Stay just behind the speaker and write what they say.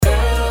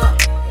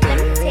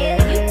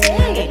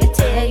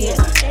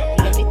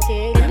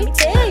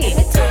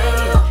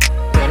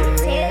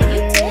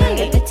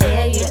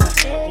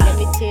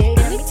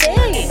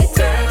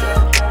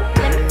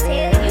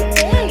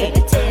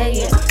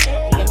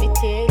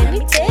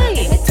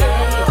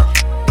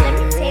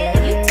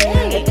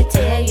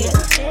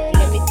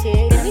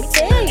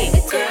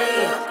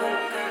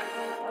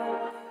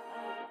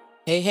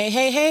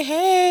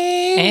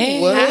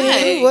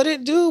What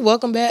it do?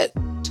 Welcome back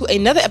to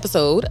another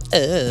episode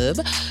of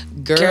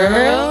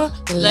Girl,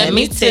 Let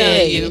Me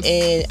Tell You.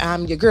 And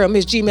I'm your girl,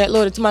 Miss G. Matt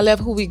Loaded. To my left,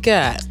 who we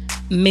got?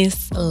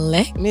 Miss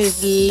Lex.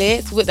 Miss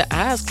Lex with the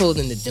eyes closed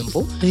in the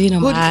dimple. You know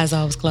my eyes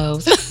always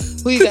closed.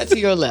 Who you got to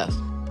your left?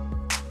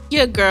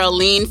 Your girl,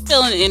 Lean,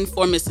 filling in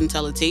for Miss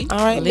Intelligence. All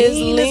right,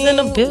 Lean is in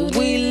the building.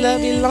 We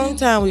love you long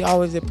time. We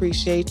always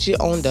appreciate you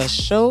on the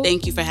show.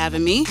 Thank you for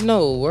having me.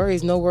 No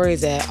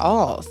worries at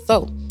all.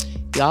 So,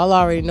 y'all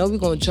already know we're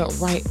going to jump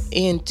right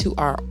into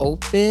our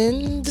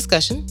open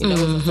discussion. You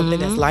know, something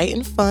that's light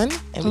and fun.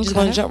 And we're just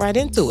going to jump right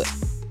into it.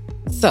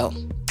 So,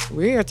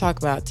 we're going to talk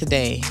about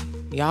today.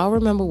 Y'all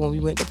remember when we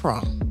went to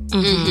prom?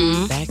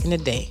 Back in the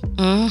day.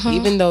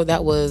 Even though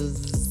that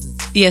was...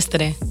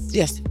 Yesterday,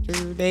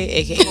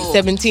 aka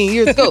 17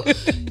 years ago.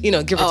 You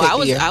know, give or take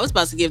a year. I was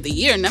about to give the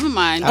year. Never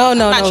mind. Oh,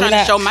 no, I'm not trying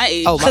to show my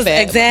age. Oh, my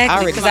bad.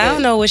 Exactly. Because I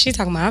don't know what she's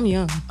talking about. I'm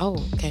young.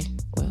 Oh, okay.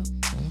 Well,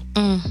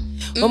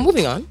 well,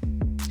 moving on.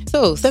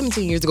 So,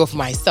 17 years ago for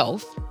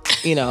myself,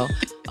 you know,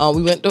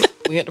 we went to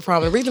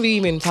prom. And the reason we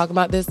even talk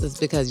about this is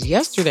because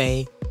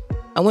yesterday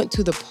I went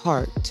to the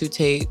park to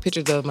take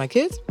pictures of my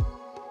kids,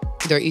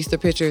 their Easter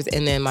pictures,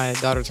 and then my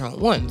daughter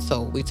turned 1.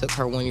 So we took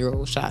her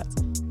 1-year-old shots.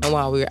 And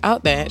while we were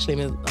out there, actually,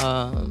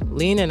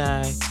 Lean and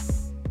I,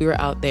 we were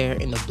out there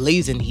in the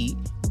blazing heat.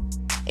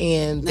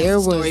 And That's there a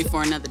was... story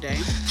for another day.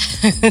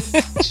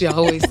 She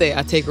always say,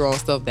 I take her on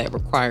stuff that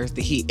requires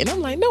the heat. And I'm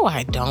like, no,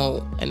 I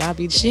don't. And I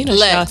be... She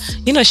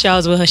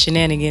always with her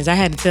shenanigans. I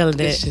had to tell her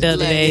that the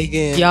other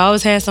day. You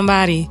always had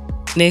somebody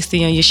next to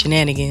you on your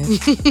shenanigans.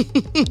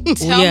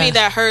 Tell me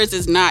that hers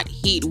is not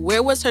heat.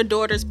 Where was her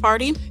daughter's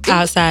party?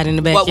 Outside in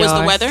the backyard. What was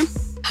the weather?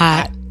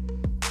 Hot.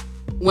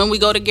 When we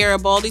go to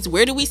Garibaldi's,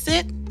 where do we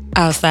sit?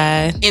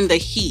 Outside. In the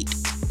heat.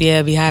 Yeah,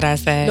 it be hot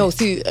outside. No,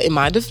 see, in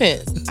my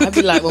defense, I'd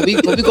be like, when we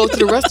go to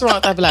the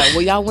restaurant, I'd be like,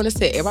 well, y'all want to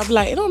sit? Everybody be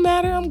like, it don't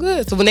matter, I'm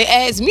good. So when they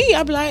ask me,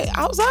 I'd be like,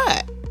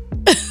 outside.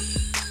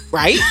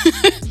 Right?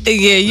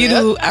 Yeah, you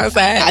do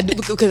outside. I do,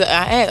 because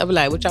I'd be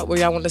like, where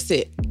y'all want to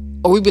sit?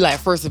 Or we'd be like,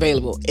 first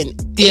available. And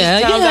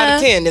 8 times out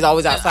of 10, it's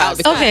always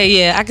outside. Okay,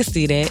 yeah, I can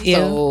see that. Yeah.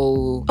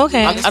 So,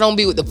 okay. I don't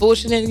be with the full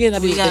shenanigans. I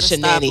be with the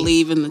shenanigans. Stop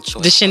leaving the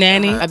choice. The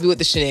shenanigans? I be with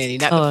the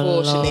shenanigans, not the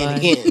full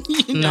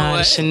shenanigans. You know what?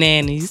 The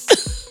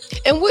shenanigans.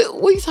 And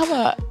what you talking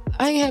about?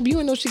 I ain't have you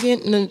in no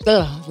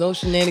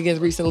shenanigans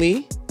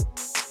recently.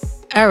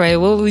 All right,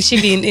 well, we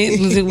should be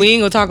we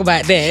ain't gonna talk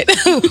about that.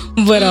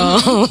 But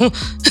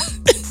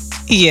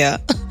yeah.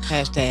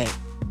 Hashtag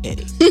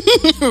petty.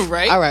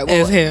 Right? All right.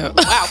 As hell.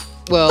 Wow.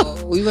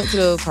 Well, we went to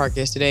the park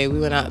yesterday. We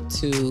went out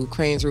to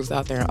Crane's Roost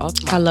out there in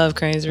Altamont. I love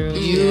Crane's Roost.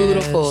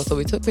 Beautiful. Yes. So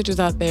we took pictures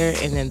out there,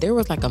 and then there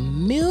was like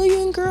 1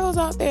 million girls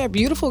out there,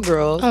 beautiful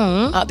girls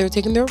out there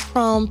taking their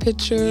prom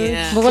pictures.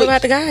 Yeah. But what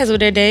about the guys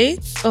with their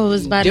dates? Oh, it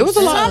was about there was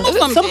a lot.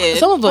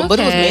 Some of them, but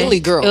it was mainly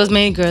girls. It was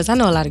mainly girls. I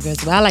know a lot of girls,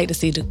 but I like to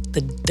see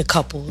the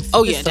couples.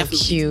 Oh yeah, it's so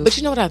definitely. cute. But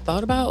you know what I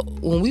thought about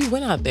when we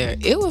went out there?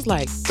 It was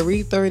like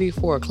 3:30,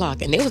 4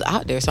 o'clock, and it was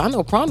out there. So I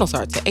know prom don't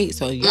start till 8.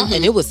 So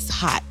and it was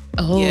hot.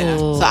 Oh, yeah.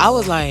 So I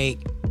was like,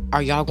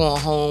 are y'all going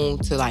home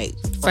to like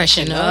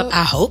freshen up?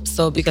 I hope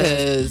so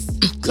because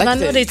like I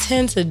know they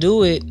tend to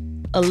do it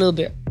a little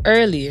bit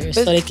earlier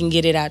so they can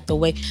get it out the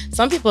way.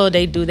 Some people,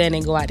 they do that and they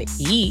go out to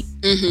eat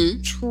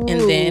True.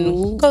 and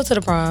then go to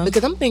the prom.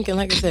 Because I'm thinking,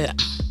 like I said,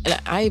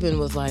 and I even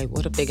was like,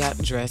 what if they got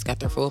dressed,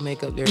 got their full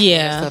makeup, their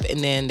stuff,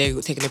 and then they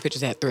were taking their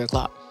pictures at 3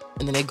 o'clock,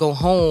 and then they go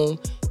home.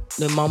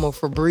 The mama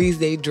Febreze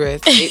they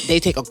dress, they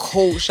take a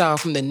cold shower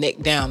from the neck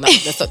down, not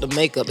mess up the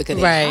makeup because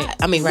it's hot.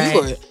 I mean,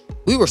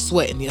 we were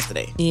sweating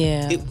yesterday.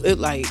 Yeah,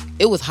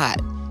 it was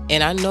hot,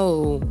 and I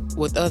know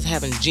with us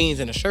having jeans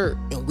and a shirt,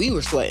 and we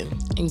were sweating.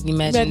 And you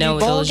imagine that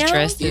with those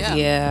dresses,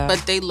 yeah.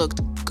 But they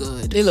looked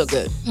good. They looked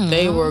good.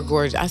 They were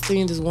gorgeous. I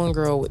seen this one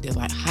girl with this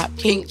like hot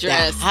pink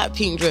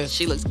dress.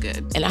 She looks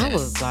good, and I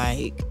was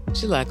like,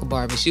 she like a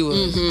Barbie. She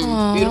was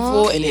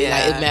beautiful, and it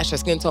matched her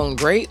skin tone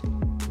great.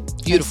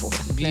 Beautiful.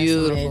 That's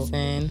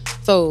amazing.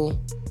 So,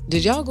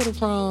 did y'all go to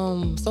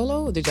prom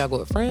solo? Did y'all go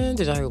with friends?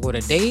 Did y'all go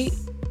with a date?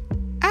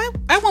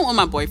 I went with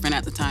my boyfriend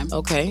at the time.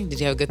 Okay.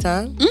 Did you have a good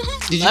time?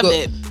 Loved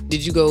it.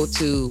 Did you go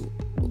to...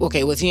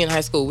 Okay, was he in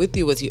high school with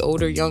you? Was he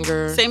older,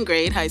 younger? Same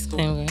grade, high school.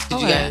 Same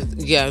grade.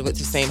 Did you guys went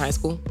to the same high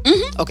school?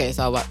 Okay,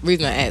 so the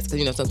reason I asked,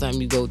 because sometimes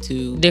you go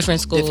to...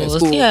 Different schools.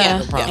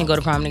 And go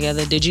to prom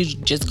together. Did you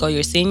just go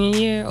your senior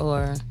year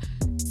or...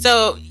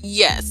 So,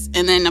 yes.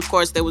 And then, of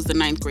course, there was the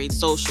 9th grade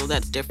social.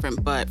 That's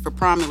different. But for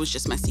prom, it was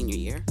just my senior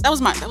year. That was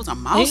a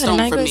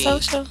milestone for me.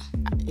 Social?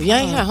 You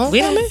ain't had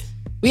homecoming?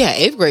 We had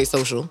 8th grade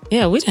social.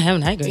 Yeah, we didn't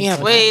have 9th grade.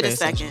 Wait a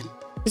second.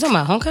 You talking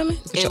about homecoming?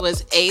 It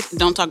was 8th.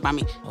 Don't talk about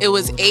me. It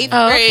was 8th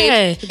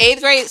grade.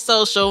 8th grade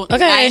social.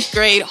 9th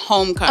grade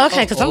homecoming.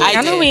 Okay, because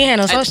I know we ain't had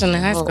no social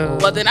in high school.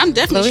 Well, then I'm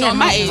definitely showing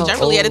my age. I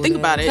really had to think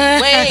about it.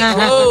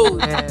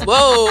 Wait,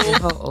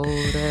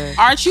 whoa.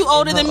 Aren't you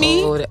older than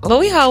me? But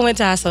we all went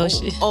to our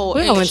social. Oh,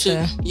 we all went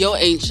to. You're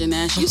ancient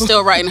ass. You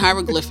still writing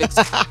hieroglyphics.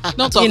 Don't talk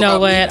about me. You know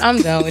what? I'm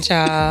done with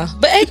y'all.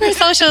 But 8th grade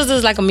socials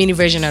is like a mini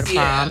version of the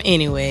prom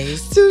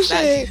anyways. Touche.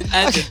 I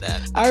did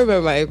that. I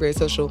remember my 8th grade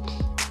social.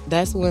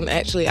 that's when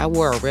actually I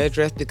wore a red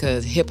dress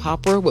because hip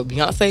hopper with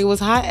Beyonce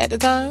was hot at the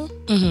time.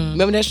 Mm-hmm.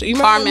 Remember that? You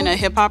remember Carmen, a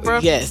hip hopper?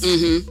 Yes.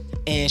 Mm-hmm.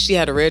 And she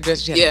had a red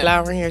dress. She had the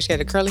flower hair. She had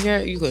the curly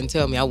hair. You couldn't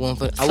tell me. I wasn't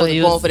going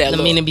for that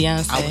look.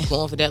 Beyonce. I was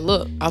going for that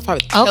look. I was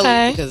probably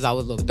telling because I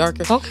was a little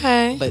darker.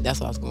 Okay. But that's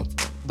what I was going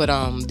for. But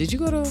did you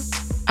go to?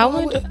 I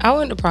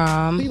went to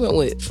prom. Who you went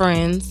with?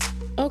 Friends.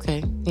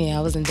 Okay. Yeah,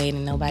 I wasn't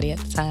dating nobody at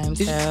the time.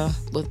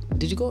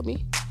 Did you go with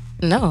me?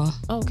 No.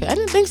 Okay, I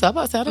didn't think so. I was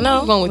about to say, I don't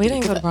know going with we you.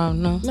 didn't go to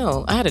prom.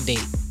 No, I had a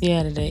date. You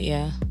had a date,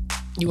 yeah.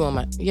 You were on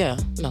my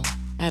no.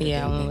 I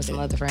went with some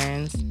other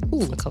friends.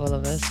 Ooh. A couple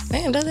of us.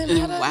 Damn, doesn't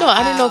matter. Wow. No,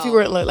 I didn't know if you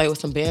were like with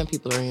some band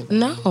people or anything.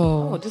 No.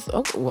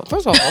 Well,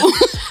 first of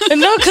all,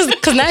 no,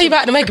 because now you're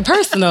about to make it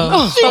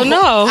personal. So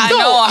no. I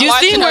know. You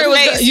seen where it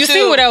was. You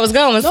seen where that was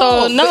going.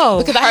 So no.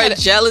 Because I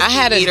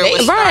had a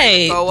date.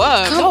 Right. Go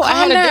up. No, I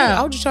had a date.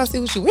 I was just trying to see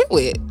who she went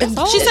with.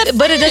 She said,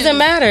 but it doesn't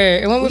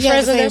matter. When we're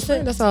friends,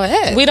 that's all I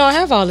had. We don't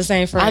have all the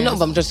same friends. I know,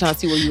 but I'm just trying to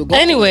see where you were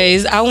going.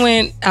 Anyways, I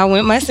went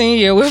my senior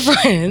year with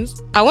friends.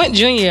 I went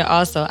junior year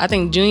also. I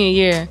think junior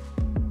year,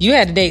 you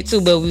had a date too,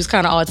 but we was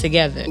kind of all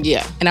together.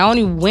 Yeah. And I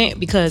only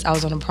went because I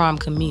was on a prom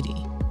committee.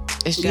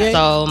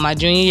 So my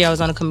junior year, I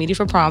was on a committee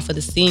for prom for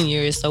the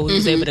seniors, so we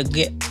was able to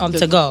get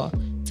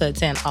to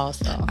attend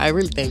also. I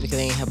really think because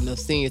they ain't have enough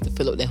seniors to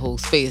fill up that whole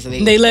space.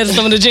 They let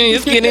some of the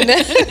juniors get in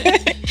there.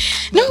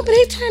 No, but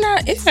it turned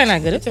out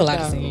good. It felt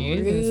like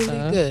seniors.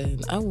 Really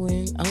good. I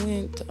went.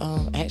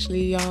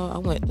 Actually, y'all, I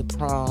went to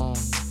prom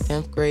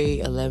 10th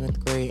grade,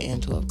 11th grade,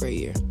 and 12th grade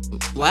year.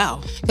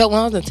 Wow. Because when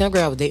I was in 10th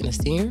grade, I was dating a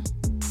senior.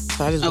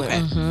 So I just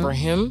went for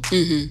him.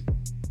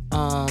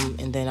 Mm-hmm.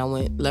 And then I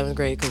went 11th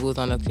grade because we was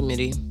on a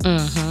committee.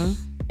 Mm-hmm.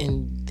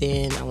 And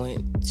then I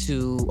went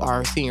to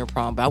our senior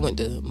prom. But I went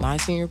to my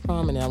senior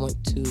prom, and then I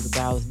went to the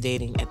guy I was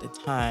dating at the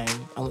time.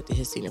 I went to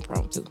his senior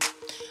prom too.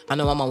 I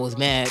know my mom was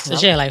mad. So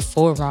she had like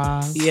 4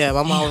 proms. Yeah,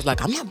 my mom was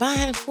like, I'm not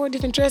buying 4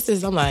 different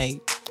dresses. I'm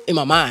like, in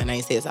my mind, I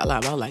ain't say this out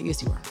loud, but I was like,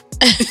 yes, you are.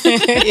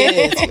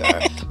 Yes, you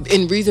are.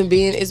 And reason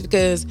being is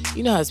because,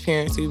 you know how as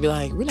parents, you'd be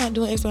like, we're not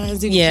doing X, Y, and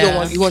Z.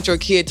 Yeah. You want your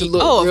kid to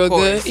look real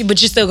good.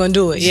 But you're still going to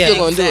do it. You're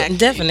still going to do it.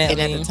 Definitely. And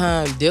at the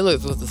time,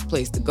 Dillard's was the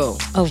place to go.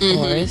 Of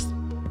course.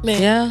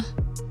 Man. Yeah.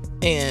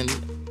 And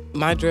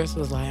my dress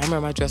was like, I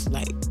remember my dress was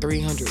like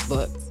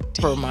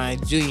 $300 for my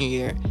junior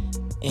year.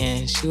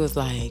 And she was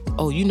like,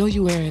 oh, you know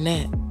you wearing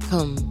that.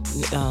 Come,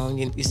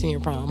 your senior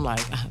prom. I'm like,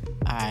 all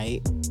right,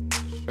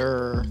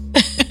 sure.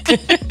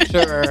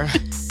 Sure.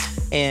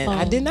 And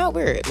I did not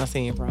wear it my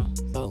senior prom.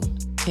 So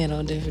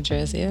different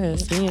dress. Yeah,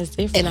 senior's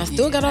different. And I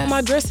still got all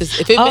my dresses.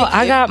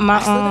 I got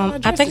my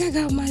I think I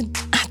got my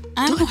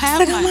I don't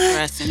have my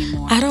dress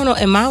anymore. I don't know.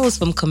 And mine was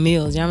from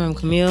Camille's. Y'all remember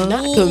Camille?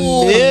 Not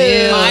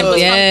Camille. Mine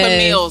was from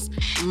Camille's.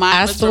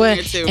 Mine was swear.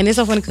 from there too. And it's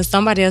so funny because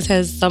somebody else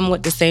has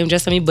somewhat the same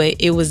dress on me, but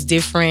it was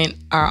different.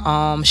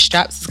 Our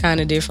straps is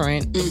kind of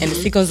different, and the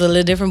sequins a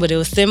little different, but it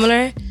was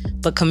similar.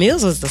 But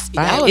Camille's was the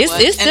spot. It's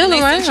still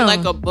and around. Sent you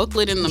like a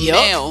booklet in the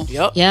mail.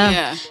 Yep.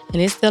 Yeah. And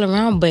it's still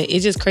around, but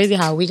it's just crazy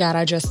how we got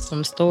our dresses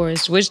from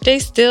stores, which they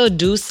still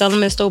do sell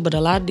them in store, but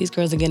a lot of these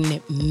girls are getting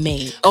it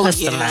made,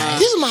 customized. Yeah.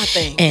 This is my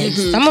thing. And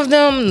some of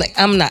them, like,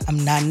 I'm not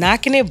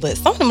knocking it, but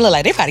some of them look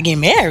like they about to get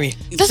married.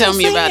 Tell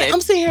me about it. I'm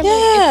sitting here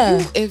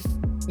like, if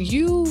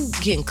you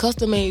getting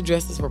custom made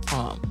dresses for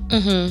prom,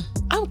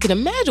 I can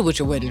imagine what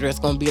your wedding dress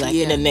gonna be like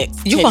in the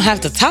next. You're gonna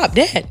have to top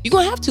that. You're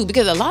gonna have to,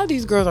 because a lot of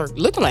these girls are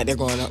looking like they're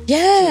going up to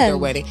their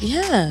wedding.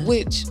 Yeah.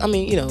 Which, I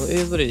mean, it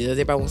is what it is.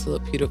 Everybody wants to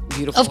look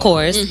beautiful. Of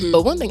course.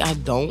 But one thing I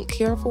don't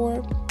care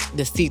for,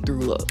 the see-through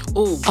look.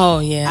 Ooh. Oh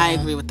yeah. I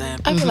agree with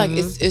that. I feel like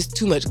it's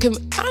too much. 'Cause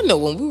I know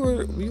when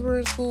we were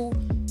in school,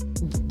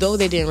 though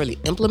they didn't really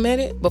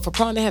implement it, but for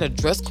prom they had a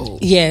dress code.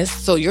 Yes.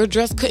 So your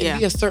dress couldn't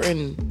be a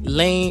certain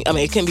lane. I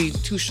mean, it couldn't be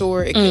too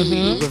short. It couldn't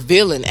be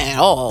revealing at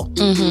all.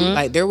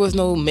 Like there was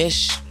no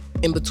mesh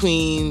in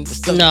between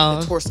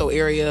the torso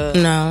area.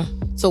 No.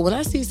 So when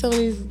I see some of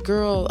these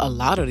girls, a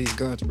lot of these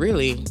girls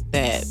really,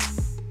 that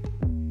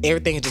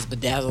everything is just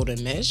bedazzled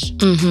and mesh.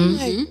 I'm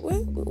like,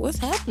 what's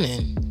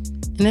happening?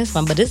 And that's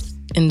fun, but it's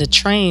in the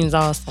trains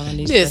also. In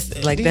these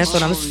dresses. Like that's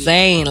what I'm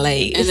saying.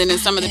 Like, and then in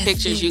some of the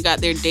pictures, you got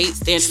their date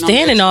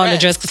standing on the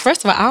dress. Because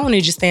first of all, I don't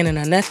need you standing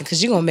on nothing,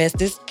 because you're gonna mess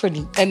this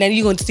pretty, and then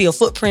you're gonna see a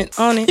footprint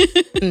on it.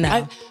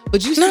 No,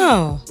 but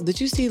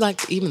did you see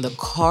like even the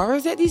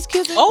cars that these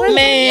kids?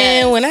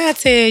 When I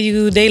tell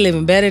you they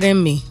living better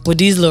than me with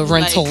these little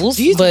rentals.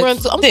 You're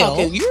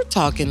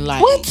talking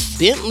like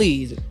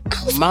Bentleys,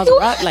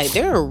 Maserati, like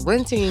they're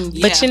renting.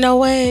 But you know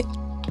what?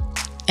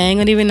 I ain't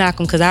gonna even knock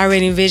them, because I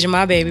already envision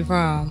my baby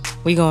prom.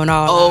 We going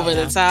all over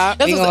the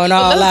top. We going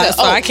all out,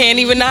 so I can't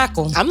even knock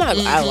them. I'm not.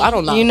 I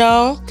don't know. You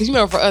know, because you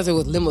remember for us it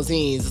was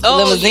limousines.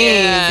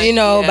 You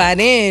know, by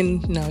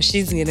then,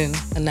 she's getting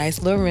a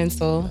nice little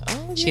rental.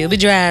 She'll be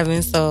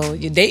driving, so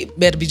your date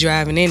better be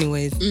driving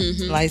anyways.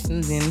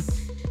 License and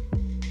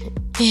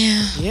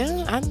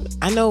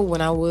I know when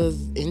I was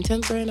in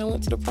 10th grade, I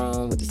went to the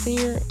prom with the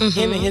senior.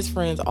 Him and his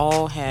friends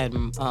all had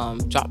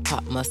drop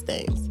top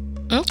Mustangs.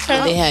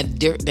 Okay. They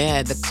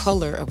had the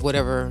color of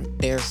whatever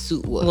their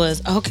suit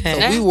was. Okay.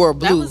 So we wore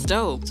blue. That was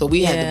dope. So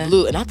we had the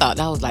blue, and I thought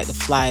that was like the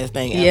flyest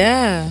thing ever.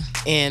 Yeah.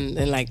 And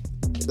like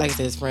I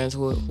said, his friends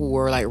who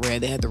were like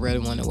red, they had the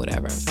red one or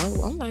whatever. So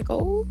I'm like,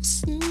 oh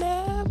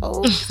snap.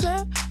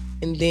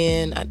 And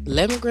then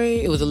 11th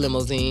grade, it was a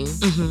limousine,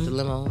 the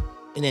limo.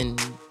 And then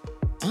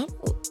I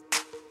don't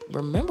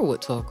remember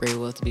what 12th grade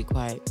was, to be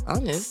quite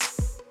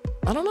honest.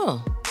 I don't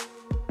know.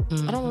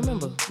 I don't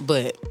remember.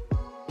 But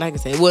like I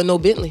said, it wasn't no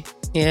Bentley.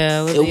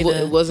 Yeah,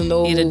 it wasn't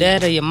no. Either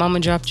that or your mama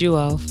dropped you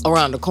off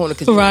around the corner.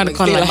 Around the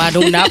corner, like, I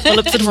do not pull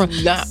up to the front.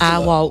 I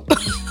walk.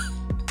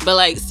 But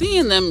like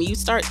seeing them, you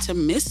start to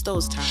miss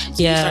those times.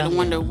 Yeah. You start to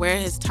wonder where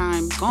his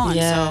time gone.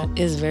 Yeah, so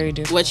it's very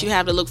different. What you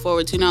have to look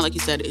forward to now, like you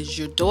said, is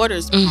your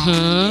daughter's prom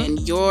and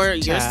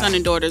your son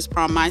and daughter's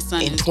prom. My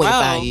son in as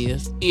 25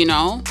 years. You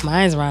know,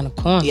 mine's around the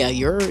corner. Yeah,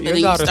 your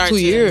daughter's 2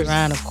 years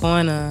around the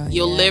corner.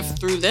 You'll live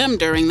through them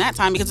during that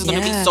time because it's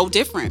going to be so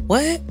different.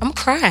 What? I'm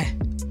crying.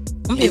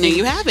 And then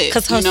you have it.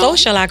 Because her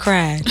social, I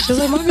cried. She was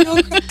like, "Mommy,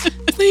 don't cry.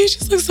 Please,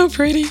 she looks so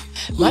pretty."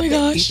 Oh my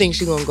gosh. You think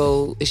she's gonna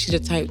go? Is she the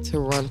type to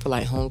run for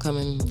like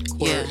homecoming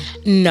court? Yeah.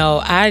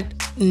 No,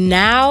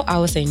 I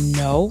would say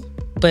no,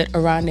 but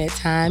around that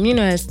time,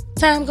 as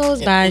time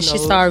goes by, and she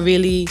started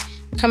really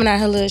coming out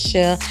her little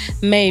shell,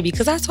 maybe.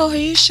 Because I told her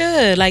you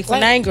should. Like for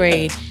 9th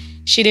grade,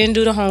 she didn't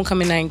do the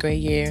homecoming 9th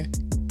grade year,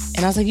 and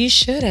I was like, you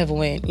should have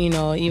went.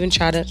 Even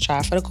try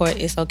for the court.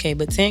 It's okay,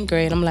 but 10th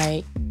grade, I'm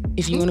like,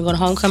 if you want to go to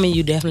homecoming,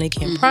 you definitely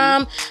can.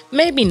 Prom,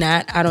 maybe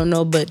not. I don't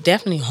know, but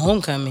definitely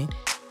homecoming.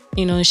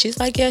 And she's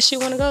like, yeah, she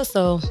want to go,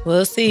 so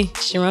we'll see.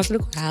 She runs for the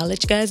court. I'll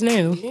let you guys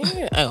know.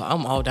 Yeah,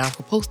 I'm all down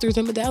for posters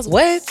and bedazzles.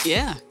 What?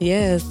 Yeah.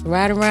 Yes,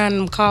 ride around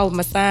in the car with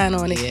my sign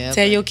on it. Yeah,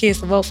 tell your kids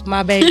to vote for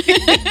my baby.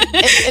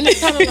 and it's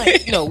kind of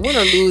like, win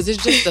or lose,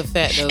 it's just the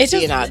fact of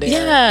being out there.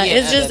 Yeah,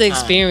 it's just the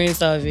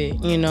experience of it.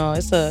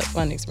 It's a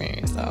fun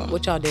experience. So.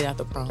 What y'all did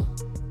after prom?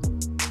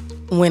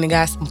 Went and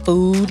got some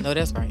food. I know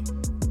that's right.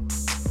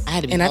 I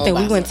had to be and I think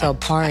we went to a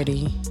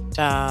party.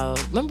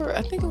 Remember,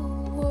 I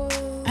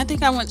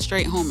think I went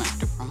straight home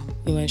after prom.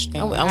 You went straight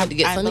home? I went to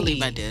get something to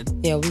eat. I did.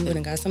 Yeah, we went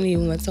and got something to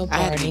eat. We went to a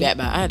party.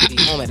 I had to be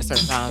home at a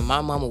certain time.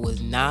 My mama was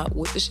not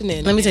with the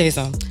shenanigans. Let me tell you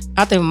something.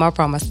 I think with my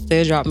prom, my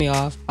sister dropped me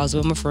off. I was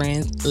with my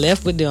friends,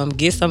 left with them,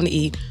 get something to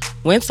eat,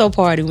 went to a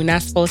party we're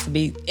not supposed to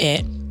be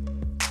at,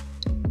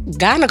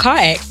 got in a car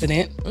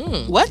accident.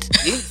 What?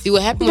 See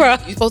what happened? You're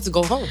supposed to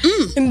go home.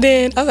 And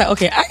then I was like,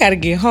 okay, I got to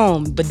get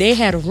home. But they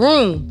had a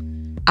room.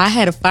 I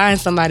had to find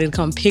somebody to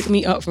come pick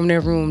me up from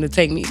their room to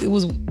take me. It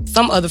was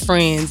some other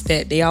friends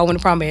that they all went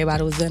to prom.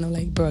 Everybody was there. And I'm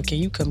like, bro, can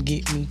you come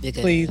get me,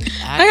 please?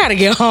 I got to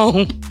get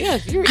home. Yeah,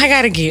 I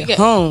got to get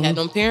home. Had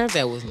them parents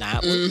that was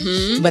not with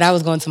me. But I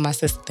was going to my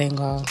sister, thank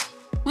God.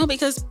 Well,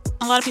 because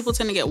a lot of people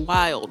tend to get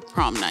wild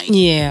prom night.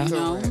 Yeah.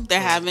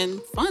 They're having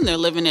fun. They're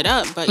living it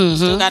up. But you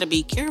still got to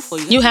be careful.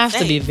 You have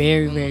to be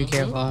very, very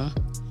careful.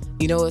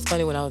 It's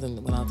funny when I was in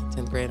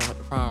 10th grade, I went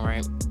to prom,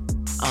 right?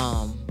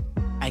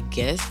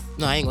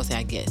 I ain't gonna say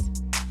I guess.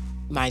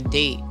 My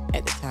date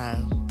at the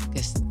time,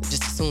 just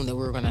assumed that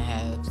we were gonna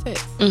have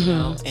sex,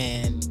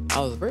 and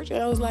I was a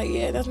virgin. I was like,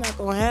 yeah, that's not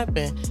gonna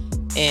happen.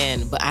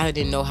 But I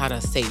didn't know how to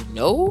say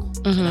no.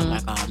 And I'm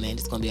like, oh man,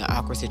 it's gonna be an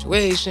awkward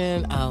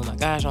situation. Oh my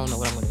gosh, I don't know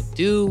what I'm gonna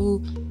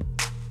do.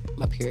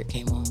 My period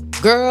came on.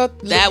 Girl,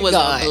 that was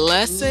a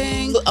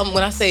blessing.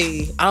 When I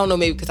say, I don't know,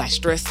 maybe because I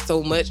stressed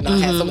so much and I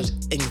had so much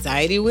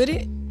anxiety with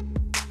it,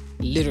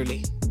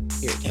 literally,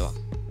 period came on.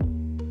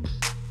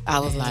 I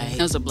was like...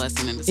 It was a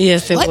blessing in the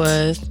Yes, it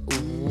was.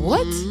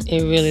 What?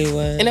 It really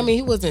was. And I mean,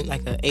 he wasn't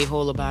like an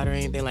a-hole about it or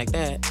anything like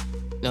that.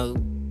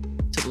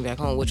 Took me back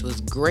home, which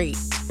was great.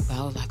 But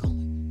I was like, oh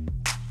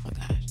my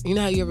gosh. You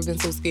know how you ever been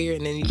so scared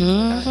and then you if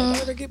I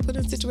ever get put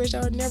in a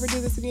situation, I would never do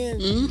this again.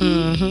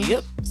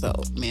 Yep. So,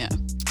 yeah.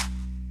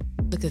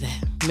 Look at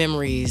that.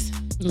 Memories.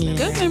 Yeah.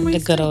 Good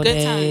memories. The good old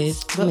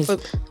days.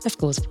 That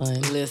school was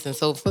fun. Listen,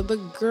 so for the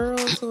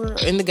girls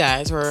and the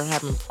guys who are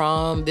having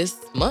prom this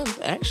month,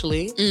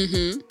 actually,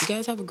 you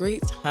guys have a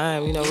great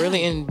time.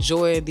 Really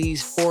enjoy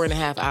these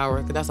 4.5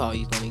 hours, because that's all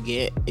you're going to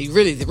get.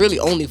 Really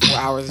only 4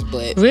 hours,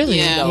 but really,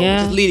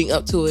 just leading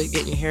up to it,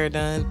 getting your hair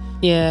done.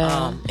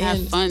 Yeah.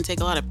 Have fun.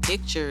 Take a lot of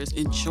pictures.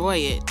 Enjoy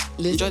it.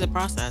 Enjoy the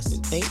process.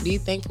 Be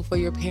thankful for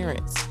your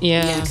parents.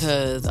 Yeah.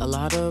 Because a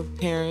lot of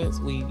parents,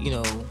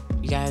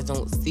 you guys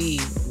don't see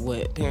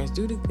what parents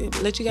do to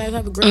let you guys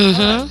have a great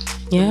time.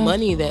 Yeah. The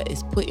money that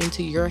is put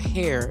into your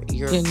hair,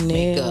 your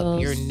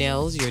makeup, your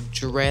nails, your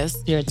dress,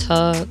 your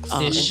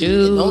tux, your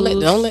shoes. Don't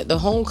let the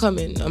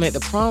the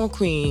prom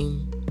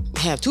queen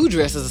have 2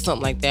 dresses or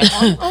something like that.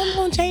 I'm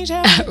gonna change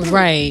that.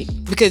 Right.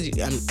 Because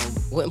I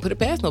wouldn't put it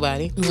past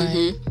nobody.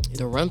 Right.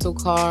 The rental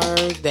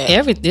cars,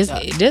 everything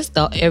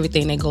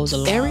that goes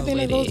along. Everything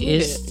with that goes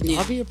with it.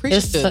 I'll be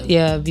appreciative.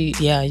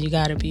 You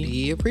gotta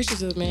be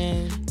appreciative,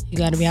 man. You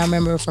gotta be. I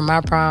remember for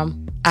my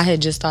prom, I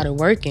had just started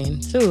working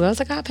too. I was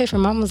like, I'll pay for it.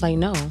 Mom was like,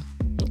 no.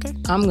 Okay.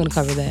 I'm gonna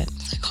cover that. I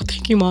was like, oh,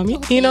 thank you, mommy.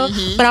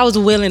 But I was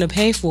willing to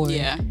pay for it.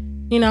 Yeah.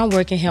 I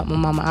work and help my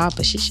mama out,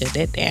 but she shut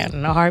that down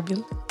in a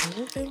heartbeat.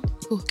 Okay.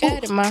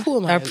 Got it, Ma.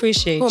 I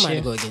appreciate you. Who am I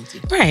to go against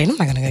you? Right, I'm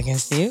not gonna go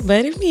against you.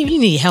 But if you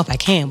need help, I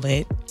can. But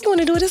if you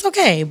want to do it, it's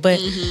okay. But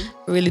I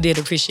really did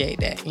appreciate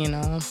that,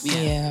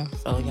 Yeah.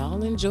 So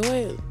y'all enjoy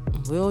it.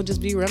 We'll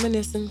just be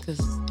reminiscing because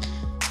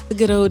the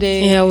good old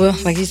days. Yeah, well,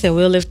 like you said,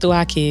 we'll live through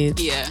our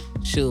kids. Yeah.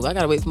 Shoot, I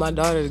gotta wait for my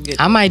daughter to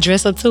get. I might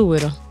dress up too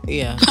with her.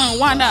 Yeah.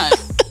 Why not?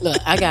 Look,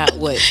 I got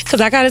what?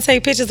 Because I got to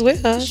take pictures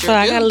with her. Sure so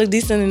I do. got to look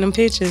decent in them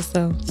pictures.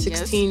 So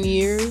 16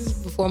 years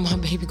before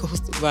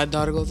my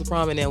daughter goes to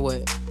prom, and then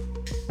what?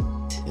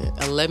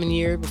 11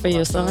 years before for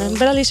your son.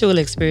 But at least you will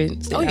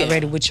experience it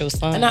already with your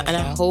son. And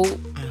I hope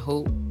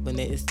when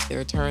it's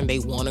their turn, they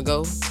want to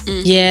go.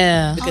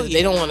 Yeah. Because if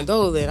they don't want to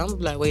go, then I'm gonna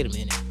be like, wait a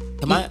minute.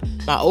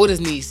 My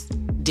oldest niece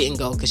didn't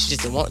go because she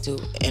just didn't want to,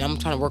 and I'm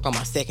trying to work on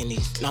my second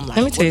niece. And I'm like,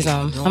 let me tell you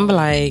something. I'm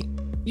like,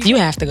 you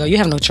have to go. You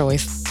have no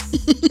choice.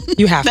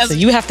 You have to.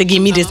 You have to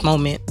give me this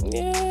moment.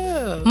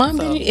 Yeah.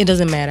 Mom, it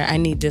doesn't matter. I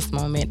need this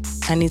moment.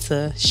 I need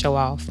to show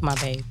off my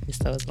baby.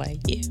 So it's like,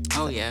 yeah.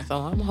 Oh, yeah. So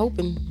I'm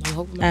hoping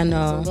I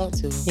know. want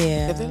to.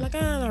 Yeah. Because they're like,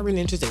 I'm not really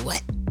interested.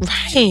 What?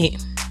 Right.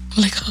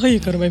 I'm like, oh, you're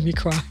going to make me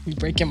cry. You're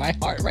breaking my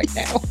heart right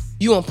now.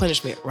 You on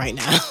punishment right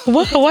now.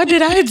 What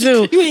did I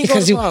do? You ain't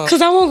going to prom.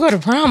 Because I won't go to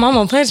prom. I'm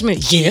on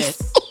punishment.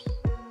 Yes.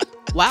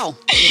 Wow.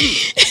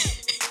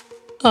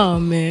 Oh,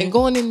 man. And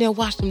going in there,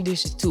 wash them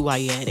dishes too while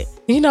you at it.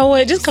 You know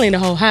what? Just clean the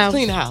whole house.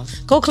 Clean the house.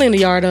 Go clean the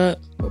yard up.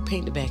 Or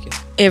paint the backyard.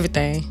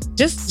 Everything.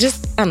 Just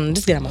I don't know.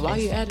 Just get out my While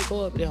face. you at it,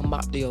 go up there and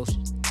mop the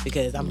ocean.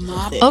 Because I'm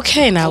upset.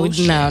 Okay, now.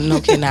 Okay,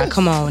 now.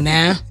 Come on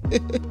now.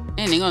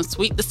 And they're going to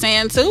sweep the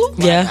sand too?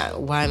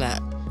 Why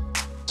not?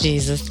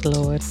 Jesus,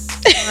 Lord.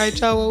 All right,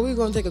 y'all. Well, we're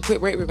going to take a quick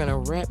break. We're going to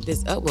wrap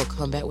this up. We'll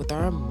come back with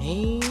our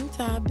main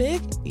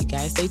topic. You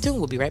guys stay tuned.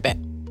 We'll be right back.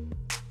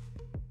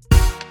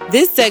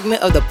 This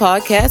segment of the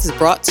podcast is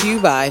brought to you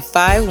by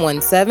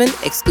 517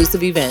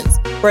 Exclusive Events,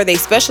 where they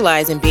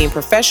specialize in being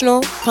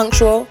professional,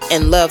 punctual,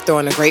 and love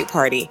throwing a great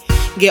party.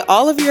 Get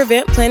all of your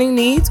event planning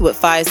needs with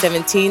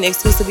 517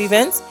 Exclusive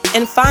Events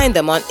and find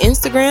them on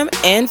Instagram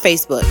and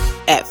Facebook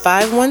at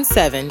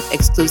 517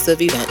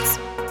 Exclusive Events.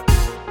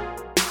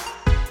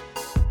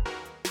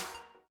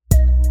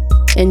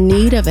 In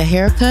need of a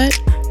haircut?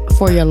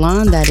 For your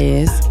lawn, that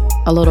is.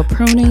 A little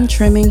pruning,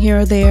 trimming here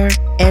or there,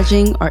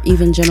 edging, or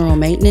even general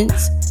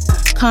maintenance?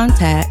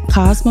 Contact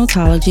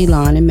Cosmetology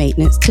Lawn and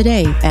Maintenance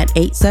today at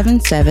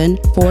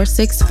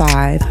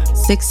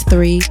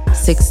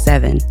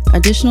 877-465-6367.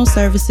 Additional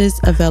services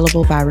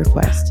available by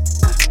request.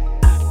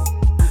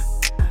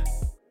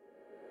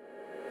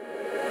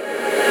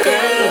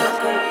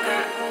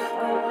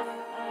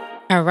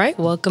 All right,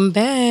 welcome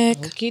back.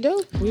 Okie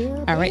doke.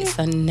 All right,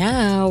 so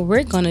now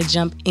we're going to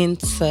jump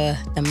into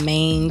the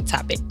main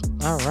topic.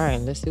 All right,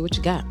 let's see what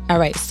you got. All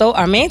right, so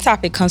our main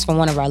topic comes from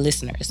one of our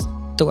listeners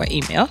through our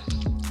email.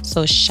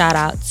 So shout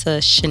out to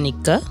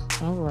Shanika.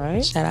 All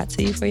right. Shout out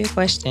to you for your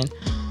question.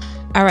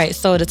 All right,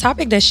 so the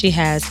topic that she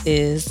has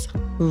is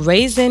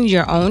raising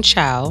your own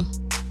child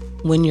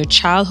when your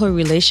childhood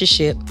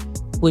relationship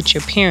with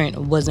your parent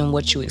wasn't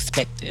what you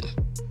expected.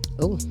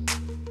 Oh,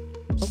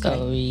 okay.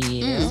 So,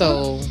 yeah.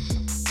 So,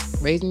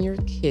 raising your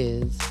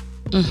kids,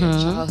 your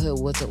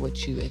childhood wasn't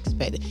what you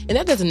expected. And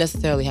that doesn't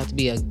necessarily have to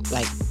be a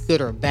good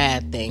or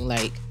bad thing.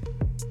 Like,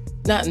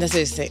 not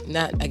necessarily,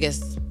 I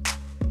guess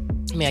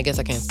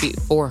I can't speak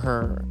for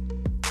her,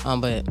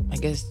 but I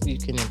guess you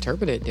can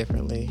interpret it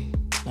differently.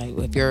 Like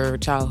if your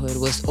childhood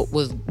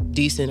was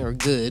decent or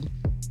good,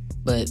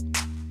 but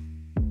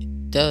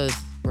it does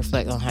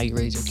reflect on how you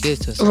raise your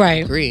kids to a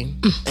certain degree.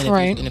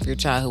 And if your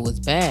childhood was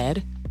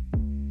bad,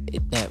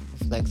 that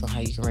reflects on how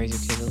you can raise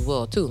your kids as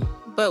well too.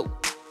 But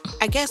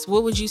I guess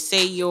what would you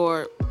say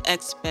your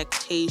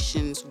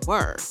expectations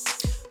were?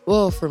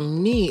 Well, for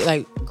me,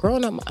 like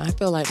growing up, I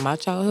feel like my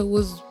childhood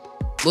was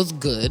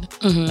good,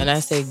 and I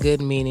say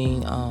good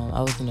meaning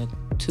I was in a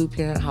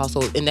 2-parent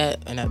household.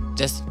 And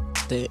just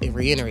to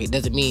reiterate,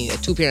 doesn't mean a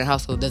 2-parent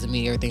household doesn't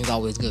mean everything's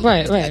always good.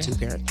 Right.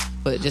 2-parent,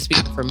 but just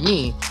speaking for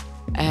me,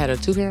 I had a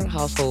 2-parent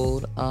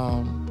household.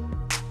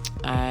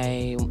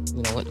 I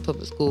went to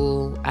public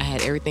school. I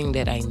had everything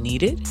that I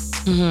needed,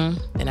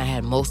 and I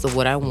had most of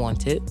what I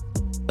wanted.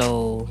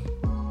 So,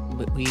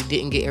 but we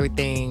didn't get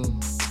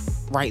everything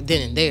right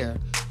then and there.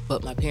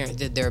 But my parents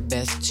did their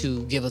best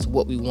to give us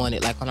what we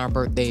wanted, like on our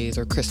birthdays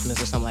or Christmas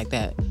or something like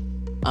that.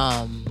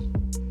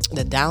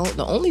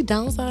 The only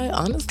downside,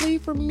 honestly,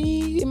 for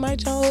me in my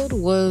childhood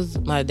was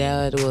my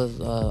dad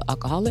was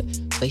alcoholic,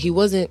 but he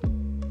wasn't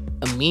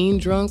a mean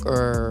drunk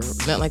or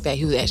nothing like that.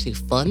 He was actually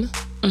fun.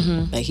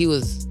 Like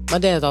my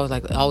dad's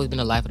always been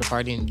the life of the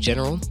party in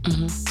general.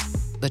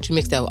 But you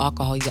mix that with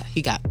alcohol,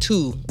 he got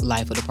too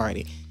life of the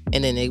party,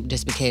 and then it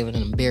just became an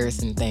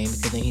embarrassing thing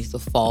because then he used to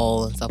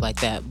fall and stuff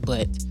like that.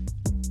 But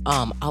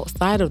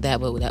outside of that,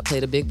 but that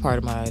played a big part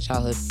of my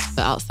childhood.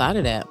 But outside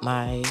of that,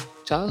 my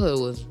childhood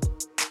was,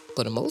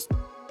 for the most,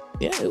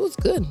 it was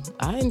good.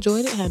 I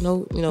enjoyed it. Had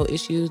no,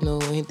 issues, no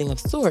anything of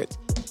sorts.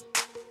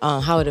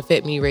 How it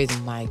affected me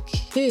raising my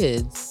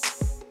kids.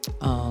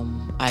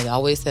 I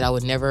always said I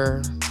would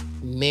never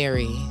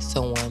marry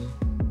someone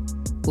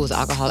who was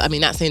alcoholic. I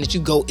mean, not saying that you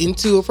go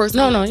into a person.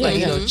 No, yeah, like,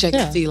 yeah. Check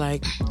and see,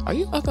 like, are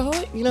you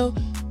alcoholic?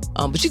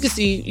 But you can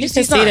see, you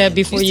can see that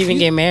before you even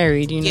get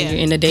married. You're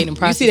in the dating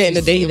process. You see that in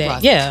the dating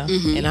process. Yeah.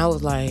 Mm-hmm. And I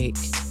was like,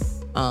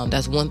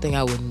 that's one thing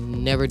I would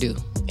never do,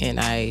 and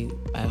I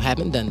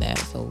haven't done that.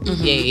 So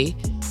yay,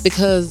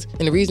 because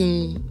and the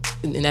reason,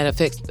 and that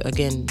affects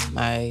again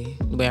the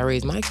way I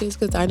raise my kids,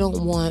 because I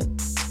don't want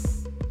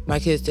my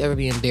kids to ever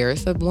be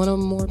embarrassed of one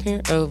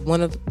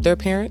of their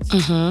parents.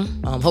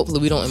 Mm-hmm. Hopefully,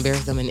 we don't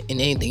embarrass them in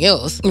anything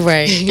else,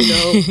 right?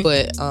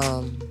 But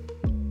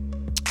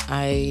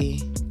I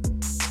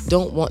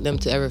don't want them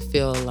to ever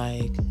feel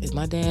like, is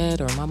my dad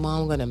or my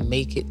mom gonna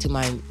make it to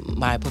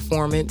my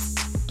performance?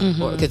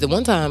 Mm-hmm. Because at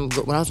one time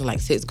when I was in like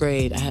 6th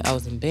grade, I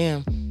was in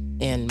band,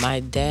 and my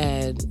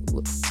dad,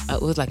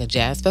 it was like a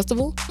jazz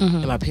festival,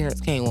 and my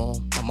parents came.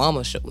 Well, my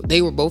mama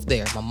they were both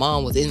there. My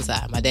mom was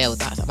inside, my dad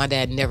was outside. My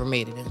dad never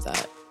made it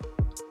inside.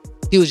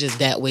 He was just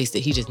that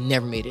wasted. He just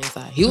never made it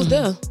inside. He was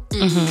there,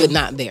 but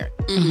not there.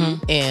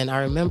 Mm-hmm. And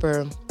I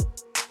remember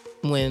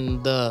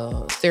when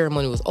the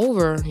ceremony was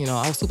over,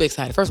 I was super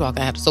excited. First of all,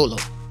 I had a solo,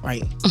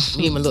 right?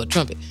 Me and my little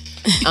trumpet.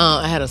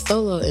 I had a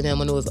solo, and then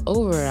when it was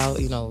over,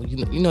 you go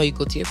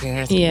to your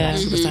parents. And you're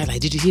super excited, like,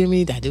 did you hear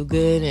me? Did I do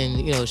good?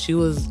 And she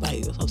was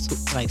like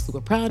super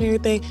proud and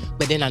everything.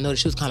 But then I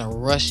noticed she was kind of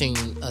rushing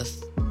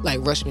us,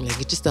 like get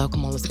your stuff.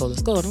 Come on, let's go.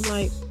 And I'm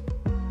like,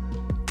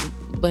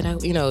 but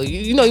you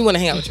want to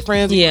hang out with your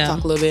friends, you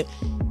talk a little bit.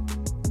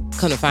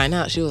 Come to find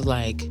out, she was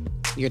like,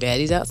 your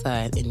daddy's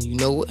outside, and you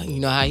know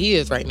how he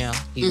is right now.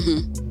 He's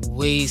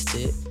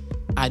wasted.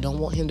 I don't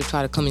want him to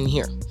try to come in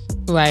here,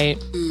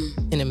 right,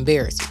 and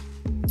embarrass you.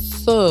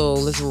 So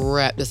let's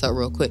wrap this up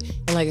real quick.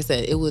 And like I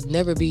said, it would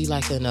never be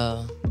like because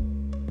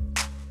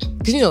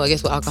I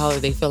guess with alcoholics,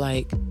 they feel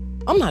like,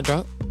 I'm not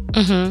drunk.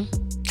 Mm-hmm.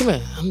 Come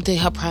here, I'm gonna tell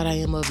you how proud I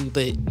am of you.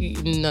 But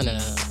no.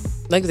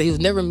 Like I said, he was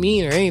never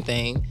mean or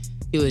anything.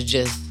 He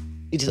just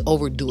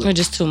overdo it. Or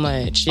just too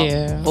much,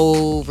 yeah.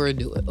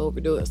 Overdo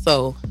it.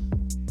 So,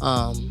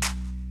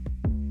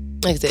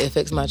 like I said, it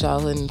affects my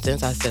childhood. And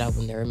since I said I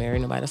would never marry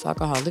nobody that's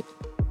alcoholic,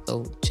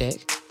 so check.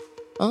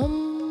 My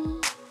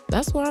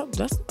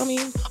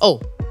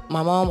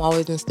mom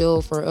always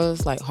instilled for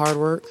us like hard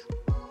work,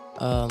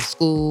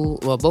 school.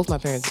 Well, both my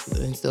parents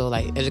instilled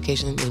like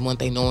education is one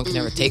thing no one can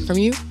ever take from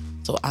you.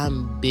 So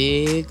I'm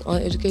big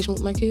on education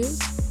with my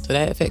kids. So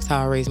that affects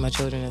how I raise my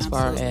children as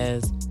far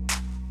as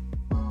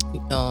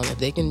if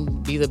they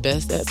can be the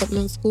best at something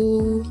in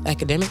school,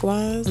 academic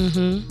wise,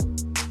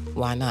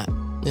 why not?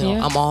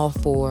 I'm all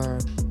for,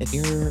 if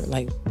you're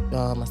like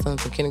my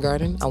son's in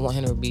kindergarten, I want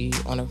him to be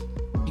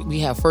we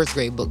have 1st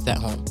grade books at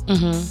home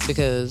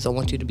because I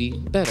want you to be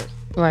better.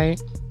 Right.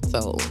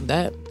 So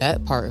that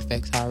part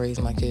affects how I raise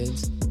my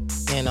kids.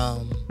 And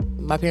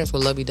my parents were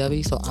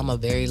lovey-dovey, so I'm a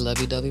very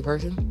lovey-dovey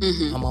person.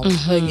 I'm always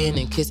hugging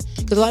and kissing,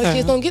 because a lot of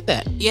kids don't get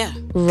that. Yeah.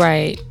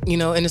 Right.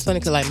 And it's funny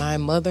because like my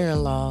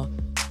mother-in-law,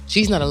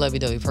 she's not a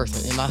lovey-dovey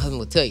person, and my husband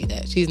will tell you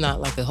that. She's not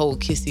like a whole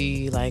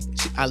kissy, like,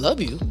 I love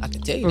you, I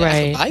can tell you that,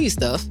 I can buy you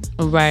stuff.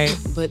 Right.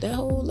 But that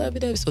whole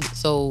lovey-dovey.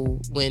 So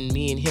when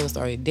me and him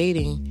started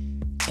dating,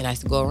 and I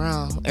used to go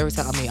around, every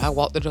time, I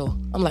walk the door,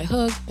 I'm like,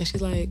 hug, and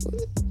she's like,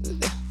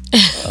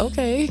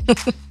 okay.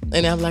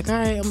 And I'm like, all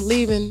right, I'm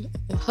leaving,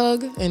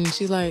 hug, and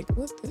she's like,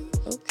 what the,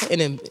 okay.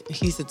 And then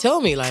he used to tell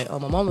me, like, oh,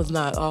 my mama's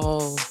not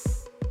all,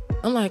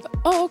 I'm like,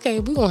 oh, okay,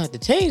 we're going to have to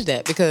change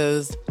that,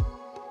 because,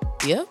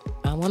 yep,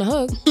 I want to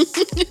hug.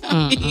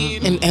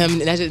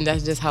 And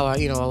that's just how I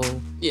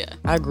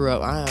grew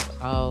up.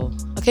 I'll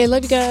okay,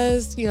 love you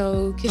guys,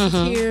 kisses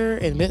here.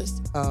 And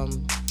Vince,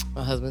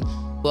 my husband,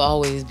 will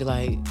always be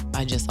like,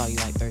 I just saw you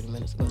like 30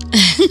 minutes ago.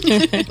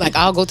 Like,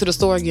 I'll go to the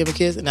store, give him a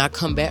kiss, and I'll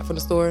come back from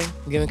the store,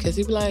 give him a kiss.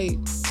 He'll be like,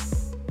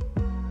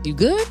 you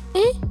good?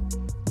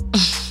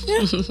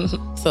 Yeah.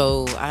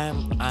 So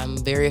I'm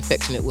very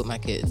affectionate with my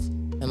kids.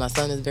 And my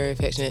son is very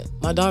affectionate.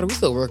 My daughter, we're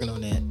still working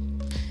on that.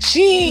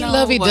 She ain't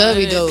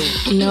lovey-dovey though.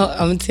 No, I'm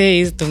gonna tell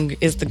you,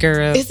 it's the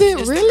girl. Is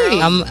it really?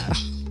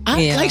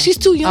 Like, she's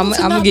too young.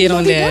 I'm gonna get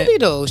on that.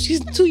 Though she's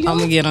too young. I'm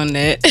gonna get on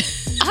that.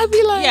 I'd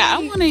be like, yeah, I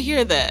want to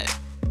hear that.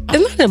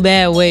 It's not a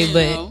bad way,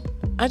 but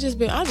I just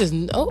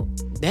know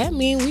that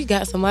means we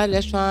got somebody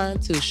that's trying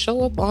to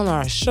show up on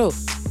our show.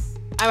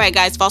 All right,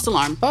 guys, false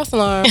alarm.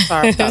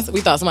 Sorry,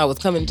 we thought somebody was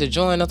coming to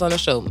join us on the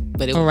show,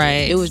 but it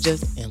was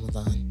just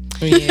Amazon.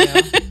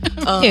 Yeah.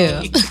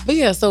 Yeah. But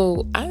yeah,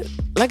 so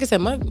like I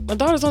said, my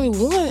daughter's only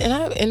 1, and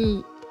I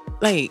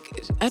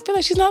feel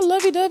like she's not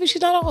lovey-dovey.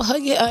 She's not all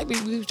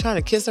huggy. We were trying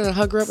to kiss her and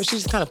hug her up, and she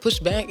just kind of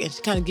pushed back, and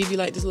she kind of give you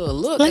like this little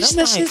look. Like,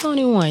 she's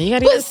only 1. You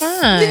gotta give her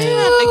time.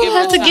 You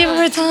have to give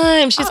her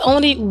time. She's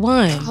only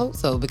 1. I hope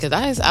so, because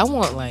I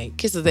want like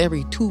kisses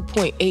every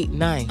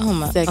 2.89 oh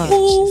my seconds.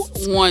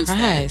 Who wants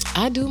that?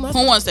 I do.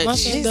 Who wants that? My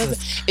son does it.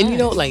 And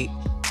like,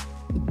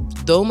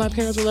 though my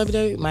parents were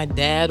lovey-dovey, my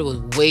dad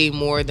was way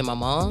more than my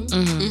mom.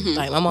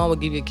 Like, my mom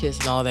would give you a kiss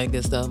and all that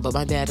good stuff, but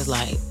my dad is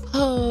like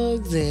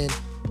hugs and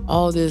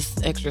all this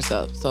extra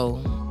stuff.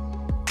 So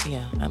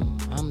yeah,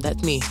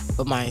 that's me.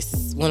 But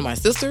one of my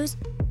sisters,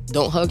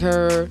 don't hug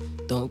her,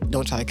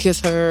 don't try to kiss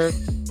her.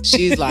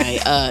 she's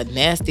like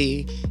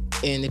nasty.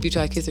 And if you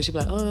try to kiss her, she'll be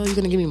like, oh, you're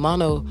gonna give me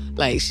mono.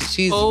 Like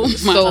she's so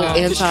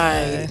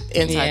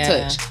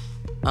anti-touch.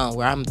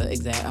 Where I'm the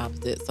exact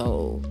opposite.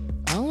 So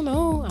I don't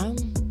know.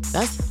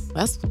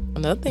 That's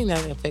another thing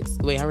that affects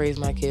the way I raise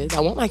my kids. I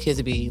want my kids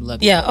to be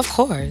loving. Yeah, of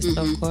course.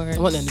 Of course. I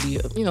want them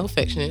to be,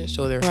 affectionate,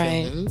 show their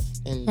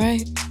feelings. And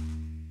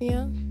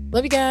yeah.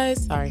 Love you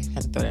guys. Sorry,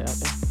 had to throw that out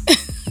there.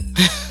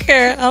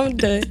 Kara, I'm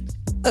done.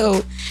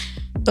 So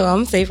I'm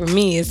gonna say for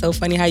me, it's so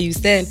funny how you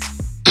said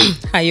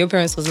how your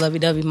parents was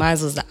lovey-dovey. Mine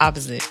was the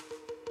opposite.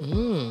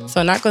 So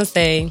I'm not gonna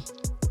say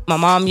my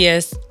mom,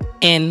 yes,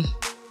 and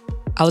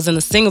I was in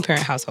a single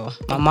parent household.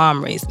 My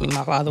mom raised me.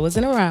 My father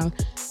wasn't around.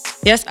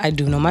 Yes, I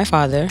do know my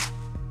father.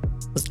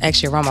 Was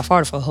actually around my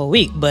father for a whole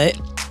week, but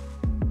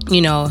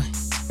we don't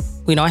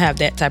have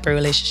that type of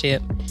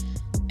relationship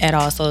at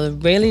all. So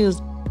really, it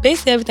was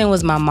basically everything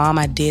was my mom.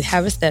 I did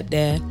have a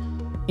stepdad.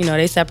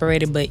 They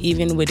separated, but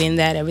even within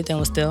that, everything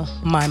was still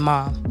my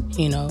mom.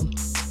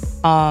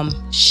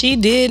 She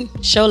did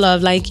show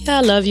love, like, yeah,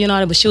 I love you and all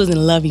that, but she wasn't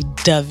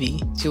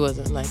lovey-dovey. She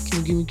wasn't like,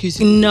 can you give me a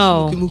kiss?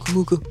 No.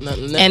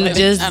 Nothing and like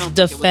just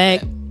the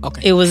fact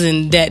it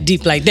wasn't that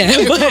deep like that.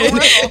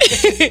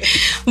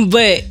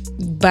 But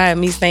by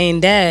me saying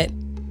that,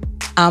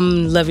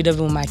 I'm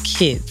lovey-dovey with my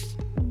kids.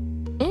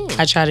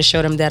 I try to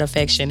show them that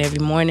affection every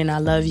morning. I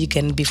love you.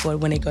 Before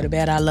when they go to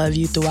bed, I love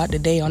you. Throughout the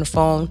day on the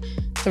phone,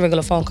 it's a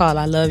regular phone call.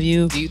 I love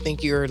you. Do you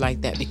think you're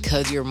like that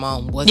because your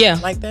mom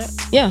wasn't like that?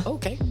 Yeah.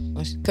 Okay.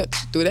 Well, she cut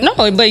through that. No,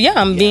 but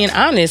I'm being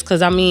honest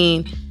because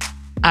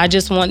I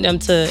just want them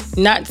to,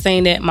 not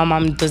saying that my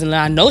mom doesn't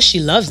love. I know she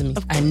loves me.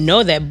 I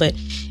know that, but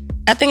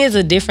I think it's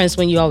a difference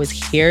when you always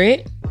hear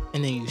it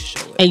and then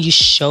you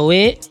show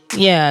it.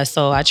 Yeah.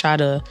 So I try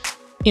to,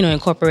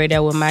 incorporate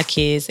that with my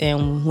kids.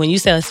 And when you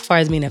say as far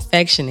as being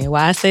affectionate,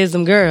 why I say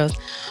some girls,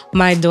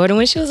 my daughter,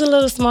 when she was a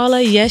little smaller,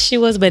 yes, she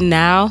was. But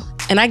now,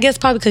 and I guess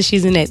probably because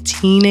she's in that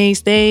teenage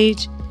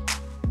stage,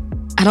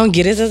 I don't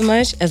get it as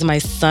much as my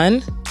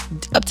son.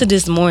 Up to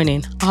this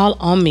morning, all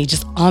on me,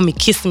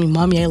 kissing me.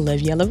 Mommy, I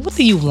love you. What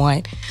do you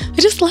want? I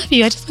just love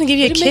you. I just want to give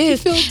you a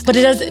kiss. But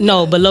it doesn't,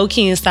 but low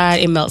key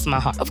inside, it melts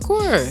my heart. Of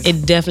course.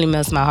 It definitely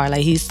melts my heart.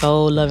 Like, he's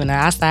so loving.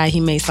 Outside, he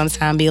may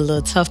sometimes be a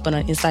little tough, but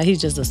on the inside, he's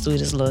just the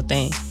sweetest little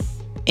thing.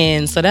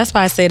 And so that's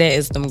why I say that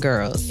it's them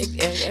girls.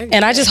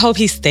 And I just hope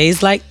he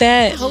stays like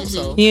that. I hope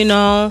so.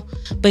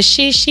 But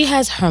she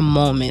has her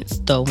moments,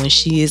 though, when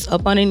she is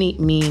up underneath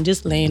me and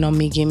just laying on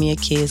me, give me a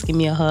kiss, give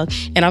me a hug.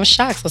 And I'm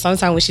shocked. So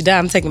sometimes when she died,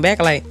 I'm taken back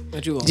like,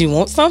 do you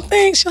want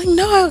something? She's like,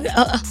 no.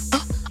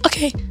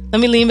 Okay. Let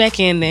me lean back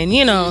in then,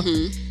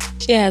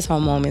 She has her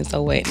moments.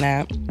 So wait,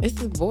 now. It's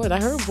the boys.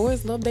 I heard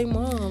boys love their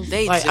moms.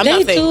 They like, do. I'm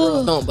not saying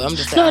girls don't, but I'm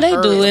just saying. No,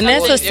 they do. And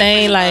that's the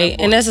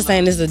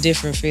saying, this is a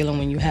different feeling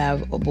when you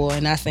have a boy.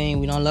 And not saying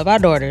we don't love our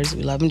daughters.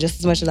 We love them just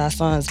as much as our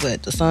sons.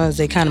 But the sons,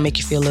 they kind of make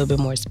you feel a little bit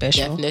more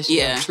special.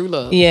 Definition of true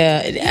love. Yeah.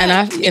 And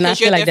I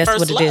feel like that's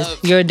what it is.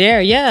 You're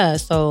there, yeah.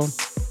 So,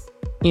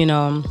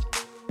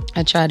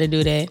 I try to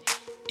do that.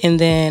 And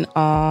then,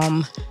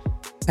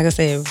 like I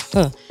said,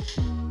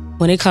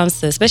 when it comes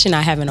to, especially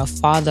not having a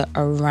father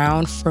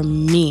around for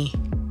me,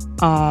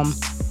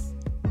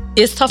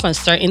 it's tough on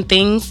certain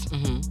things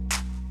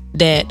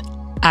that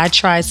I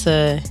try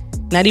to,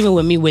 not even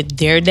with me, with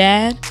their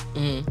dad,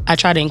 I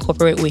try to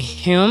incorporate with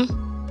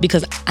him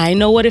because I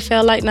know what it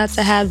felt like not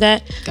to have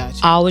that. Gotcha.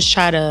 I always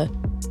try to,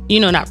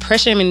 not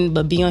pressure him,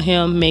 but be on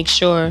him, make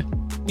sure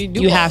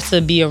you have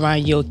to be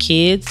around your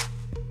kids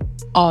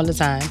all the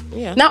time.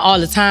 Yeah. Not all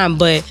the time,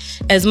 but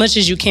as much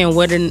as you can,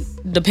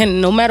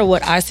 no matter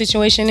what our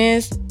situation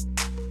is,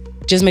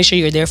 just make sure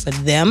you're there for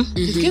them.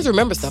 Kids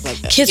remember stuff like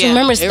that. Kids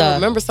remember stuff. They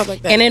remember stuff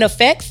like that. And it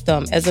affects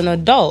them as an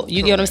adult.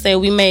 You get what I'm saying?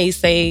 We may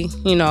say,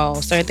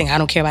 certain things, I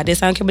don't care about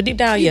this, I don't care, but deep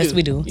down,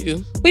 we do. You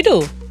do. We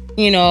do.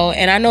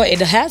 And I know it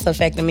has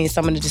affected me,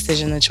 some of the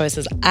decisions and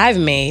choices I've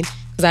made,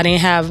 because I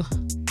didn't have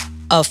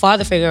a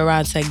father figure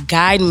around to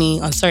guide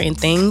me on certain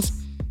things,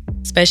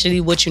 especially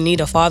what you need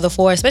a father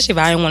for, especially if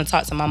I didn't want to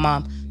talk to my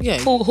mom. Yeah.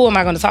 Who am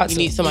I going to talk to? You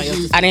need somebody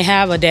else. I didn't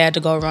have a dad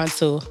to go run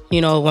to.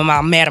 When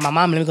I'm mad at my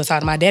mom, let me go talk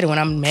to my daddy. When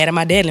I'm mad at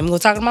my dad, let me go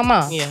talk to my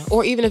mom. Yeah.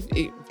 Or even if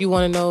you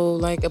want to know,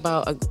 like,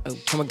 about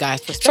from a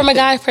guy's perspective. From a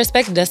guy's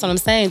perspective, that's what I'm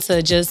saying.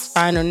 To just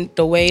find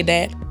the way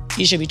that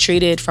you should be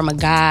treated from a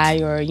guy,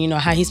 or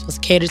how he's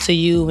supposed to cater to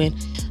you and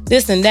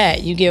this and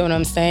that. You get what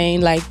I'm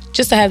saying? Like,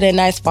 just to have that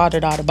nice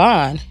father-daughter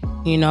bond.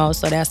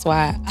 So that's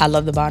why I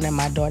love the bond that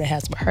my daughter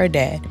has with her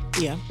dad.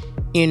 Yeah.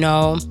 And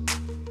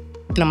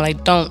I'm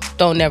like,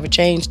 don't never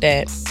change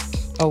that.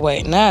 Oh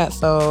wait, not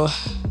so.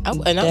 I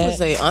would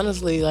say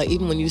honestly, like,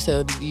 even when you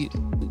said you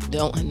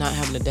not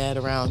having a dad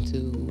around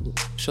to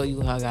show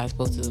you how guys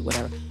supposed to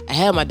whatever, I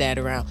had my dad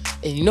around,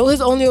 and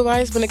his only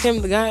advice when it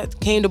came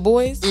to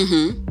boys,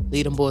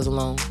 leave them boys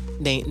alone.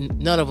 They ain't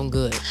none of them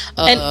good.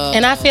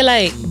 And I feel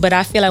like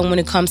when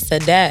it comes to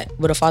that,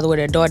 with a father with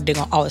their daughter, they're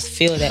gonna always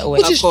feel that way.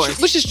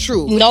 Which is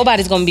true.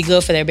 Nobody's gonna be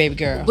good for their baby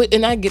girl.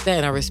 And I get that,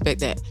 and I respect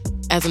that.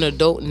 As an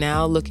adult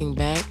now, looking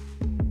back,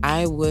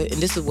 I would,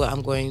 and this is what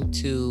I'm going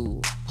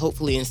to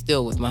hopefully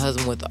instill with my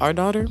husband, with our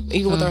daughter,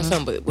 even with our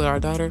son, but with our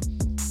daughter.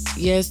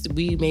 Yes,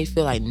 we may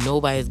feel like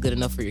nobody's good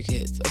enough for your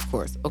kids, of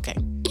course. Okay.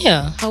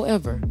 Yeah.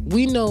 However,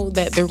 we know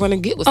that they're going to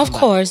get with somebody. Of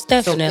course,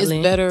 definitely. So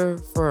it's better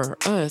for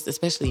us,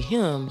 especially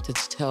him, to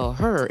tell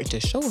her and to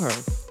show her,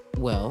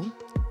 well,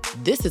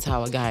 this is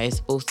how a guy is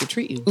supposed to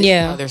treat you. This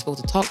is how they're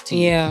supposed to talk to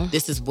you. Yeah.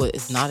 This is what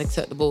is not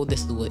acceptable.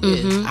 This is what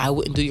is. I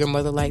wouldn't do your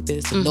mother like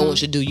this. And no one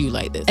should do you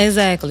like this.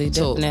 Exactly,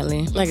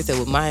 definitely. So, like I said,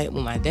 with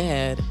my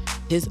dad,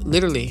 his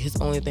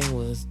only thing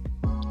was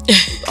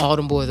all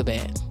them boys are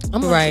bad.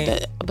 I'm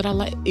like, but I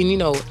like, and you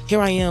know, here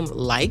I am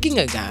liking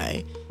a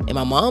guy, and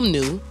my mom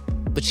knew,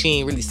 but she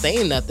ain't really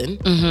saying nothing.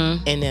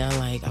 And then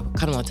I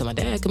kind of want to tell my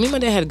dad, because me and my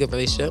dad had a good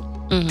relationship.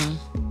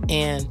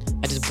 And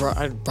I just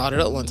brought it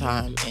up one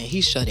time, and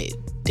he shut it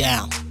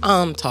down.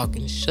 I'm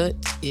talking shut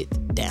it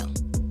down.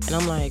 And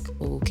I'm like,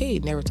 okay,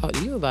 never talk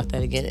to you about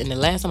that again. And the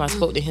last time I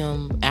spoke to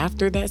him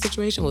after that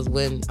situation was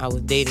when I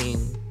was dating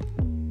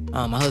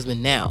my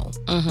husband now.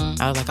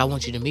 I was like, I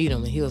want you to meet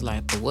him. And he was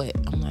like, for what?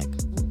 I'm like,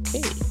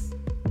 okay.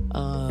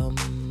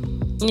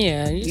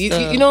 Yeah,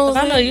 you know,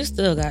 I know you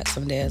still got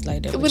some dads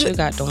like that, but you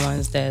got the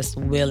ones that's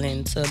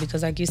willing to,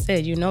 because like you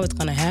said, you know it's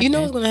gonna happen. You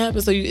know it's gonna happen.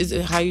 So is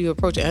it how you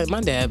approach it?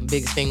 My dad's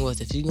biggest thing was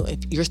if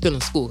you're still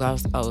in school. I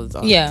was in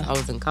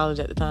college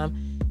at the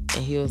time,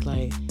 and he was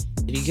like,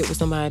 if you get with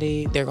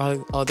somebody,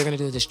 all they're gonna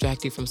do is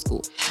distract you from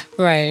school.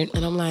 Right.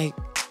 And I'm like,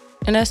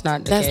 and that's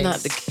not the case. That's not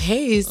the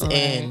case. Right.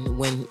 And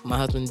when my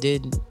husband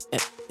did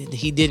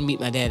meet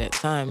my dad at the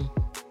time,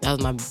 that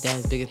was my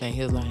dad's biggest thing.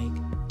 He was like,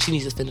 she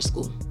needs to finish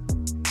school.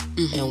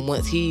 And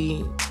once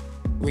my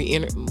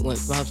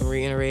husband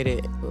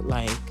reiterated,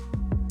 like,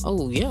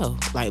 oh yeah,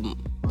 like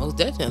most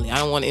definitely, I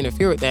don't want to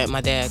interfere with that.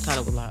 My dad kind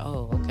of was like,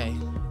 oh, okay,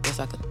 I guess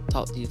I could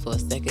talk to you for a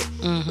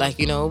second, like,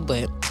 you know.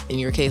 But in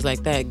your case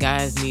like that,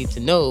 guys need to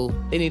know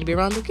they need to be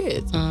around their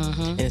kids,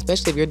 and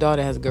especially if your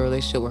daughter has a good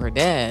relationship with her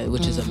dad,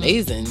 which is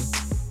amazing.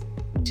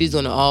 She's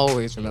gonna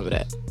always remember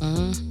that.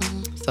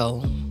 So,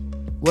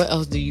 what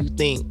else do you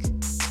think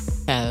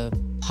have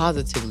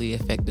positively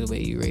affected the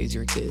way you raise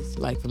your kids,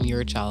 like from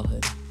your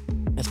childhood,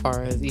 as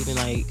far as even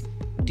like,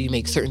 do you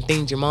make certain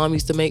things your mom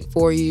used to make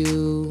for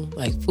you,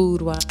 like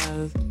food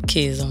wise?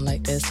 Kids don't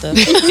like that stuff.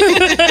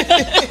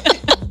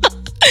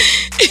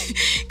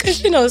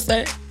 Cause you know,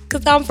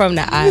 cause I'm from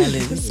the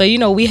island, so you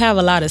know we have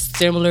a lot of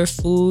similar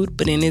food,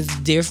 but then it's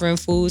different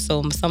food.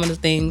 So some of the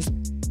things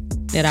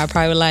that I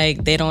probably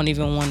like, they don't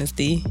even want to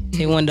see.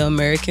 They want the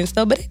American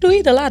stuff, but they do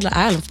eat a lot of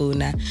island food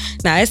now.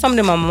 Now it's something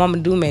that my mama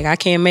do make. I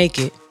can't make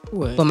it.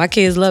 What? But my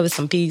kids love it.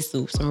 Some pea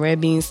soup, some red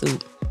bean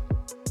soup.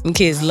 My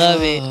kids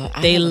love it.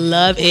 They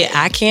love it.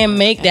 I can't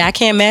make that. I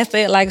can't master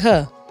it like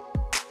her.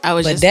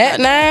 But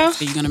that now,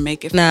 are you gonna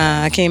make it?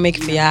 Nah, I can't make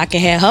it for y'all. I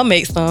can have her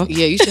make some.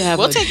 Yeah, you should have.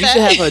 Her, you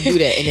should have her do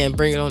that and then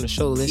bring it on the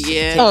show.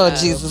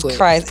 Jesus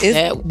Christ!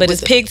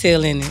 It's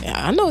pigtail in it.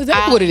 I know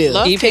exactly what it is.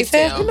 Eat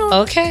pigtail.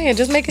 Okay, and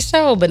just make a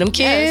show. But them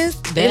kids,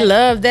 they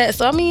love that.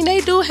 So I mean, they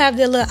do have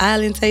their little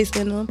island taste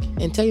in them.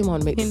 And tell your mom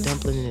to make the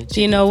dumpling in the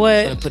chicken. You know what?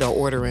 I'm gonna put an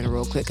order in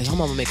real quick because her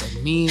mama make a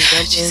mean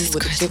dumpling with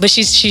the chicken. But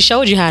she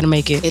showed you how to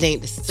make it. It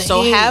ain't the same.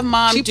 So have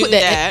mom do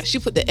that. She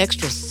put the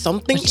extra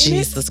something in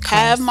Jesus Christ.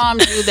 Have mom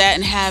do that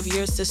and have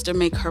your sister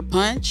make her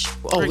punch.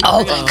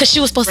 Because she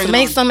was supposed to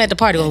make some at the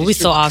party. Well, we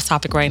so off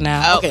topic right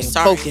now. Okay,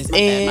 sorry. Focus.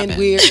 My bad.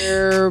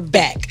 We're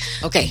back.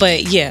 Okay.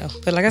 But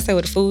like I said,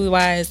 with the food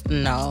wise,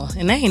 no.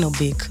 And I ain't no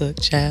big cook,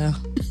 child.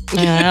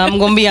 I'm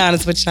going to be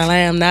honest with y'all. I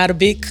am not a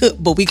big cook,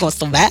 but we going to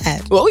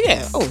survive. Well,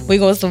 yeah. We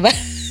going to survive.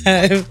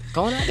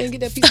 Go on out there and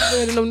get that piece of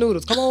bread and them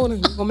noodles. Come on, we're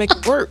going to make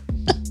it work.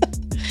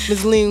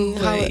 Ms. Ling,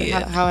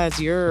 how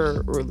has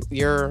your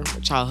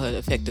childhood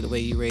affected the way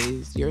you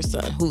raised your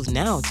son, who's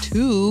now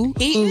 2?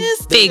 He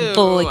is big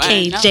boy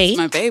KJ,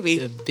 my baby,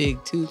 the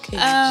big 2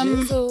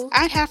 KJ.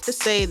 I have to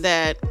say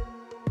that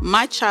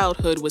my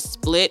childhood was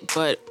split,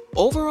 but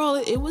overall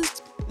it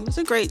was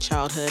a great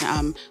childhood.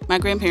 My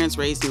grandparents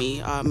raised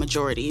me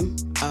majority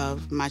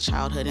of my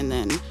childhood, and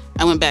then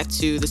I went back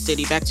to the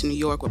city, back to New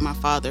York with my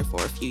father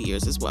for a few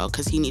years as well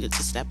because he needed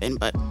to step in.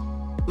 But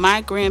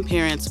my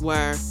grandparents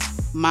were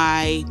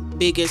my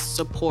biggest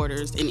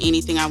supporters in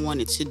anything I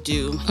wanted to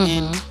do.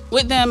 And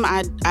with them,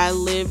 I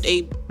lived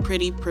a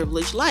pretty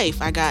privileged life.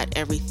 I got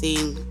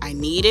everything I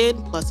needed,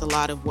 plus a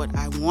lot of what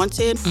I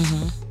wanted.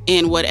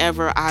 And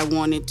whatever I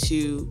wanted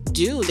to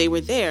do, they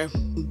were there.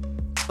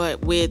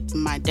 But with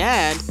my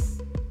dad,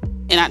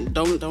 and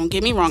don't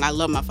get me wrong, I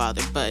love my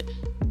father, but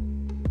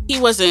he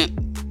wasn't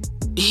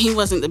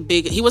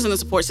the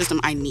support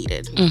system I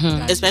needed,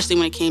 especially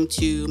when it came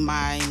to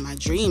my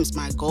dreams,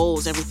 my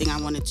goals, everything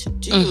I wanted to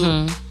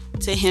do.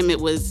 To him,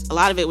 a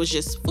lot of it was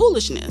just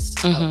foolishness,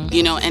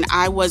 you know, and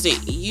I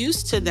wasn't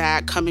used to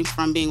that coming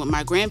from being with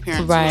my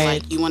grandparents. Right. Who were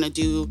like, you want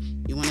to,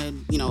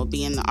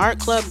 be in the art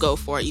club, go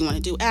for it. You want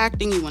to do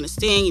acting, you want to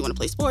sing, you want to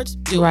play sports,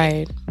 do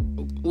it.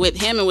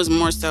 With him, it was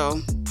more so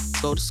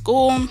go to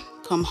school,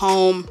 come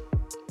home,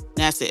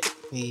 that's it.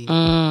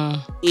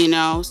 You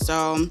know,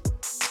 so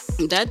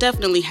that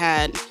definitely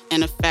had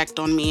an effect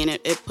on me, and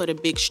it put a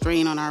big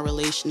strain on our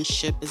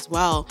relationship as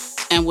well.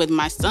 And with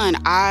my son,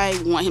 I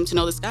want him to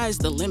know the sky's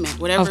the limit.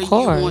 Whatever you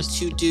want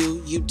to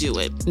do, you do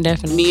it.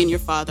 Definitely. Me and your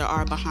father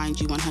are behind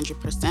you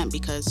 100%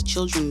 because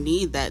children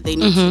need that. They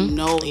need to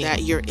know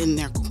that you're in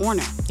their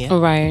corner. Yeah.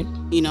 Right.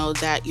 You know,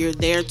 that you're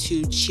there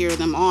to cheer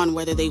them on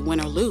whether they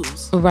win or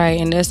lose. Right.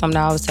 And that's something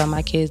I always tell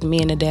my kids. Me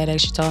and the dad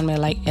actually told me,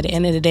 like, at the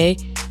end of the day,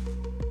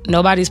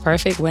 nobody's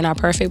perfect. We're not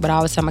perfect, but I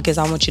always tell my kids,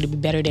 I want you to be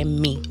better than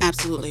me.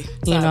 Absolutely.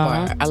 You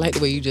know? I like the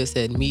way you just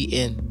said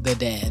me and the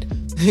dad.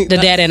 The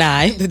dad and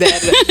I. The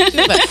dad.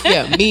 Like,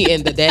 yeah, me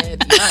and the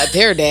dad. Not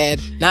their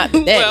dad. Not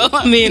the dad.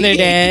 Well, me and their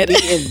dad. Me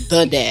and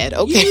the dad.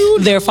 Okay.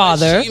 Their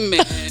father.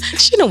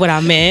 She knew what I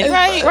meant.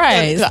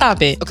 Right.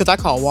 Stop it. Because I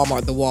call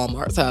Walmart the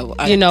Walmart. So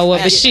you know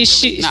what? But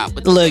she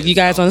look, you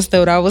guys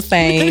understood what I was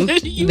saying.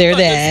 Their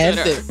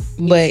dad.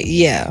 But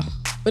yeah.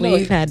 But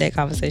we've had that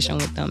conversation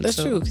with them. That's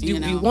true. Because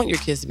you want your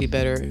kids to be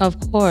better. Of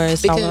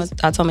course. I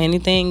told them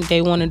anything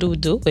they want to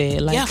do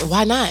it. Like, yeah,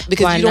 why not?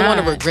 Because you don't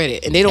want to regret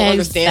it. And they don't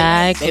understand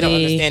that. They don't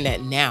understand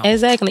that now.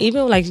 Exactly.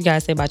 Even like you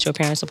guys say about your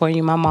parents supporting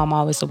you, my mom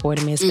always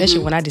supported me, especially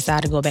when I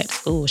decided to go back to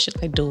school. She's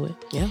like, do it.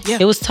 Yeah.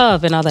 It was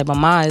tough. And I was like, but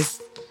Ma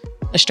is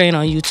a strain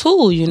on you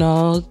too, you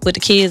know, with the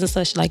kids and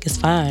such. Like, it's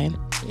fine.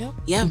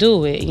 Yeah.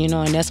 Do it, you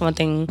know, and that's one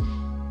thing,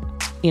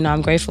 you know,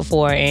 I'm grateful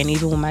for. And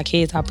even with my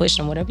kids, I push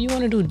them, whatever you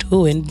want to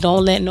do. And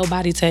don't let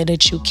nobody tell you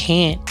that you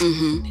can't.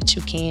 That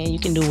you can. You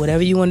can do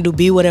whatever you want to do.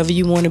 Be whatever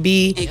you want to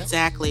be.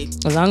 Exactly.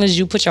 As long as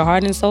you put your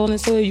heart and soul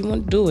into it, you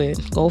want to do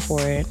it. Go for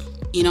it.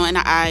 You know, and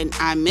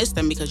I miss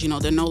them because, you know,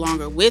 they're no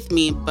longer with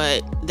me,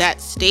 but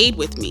that stayed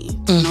with me.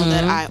 You know,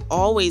 that I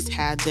always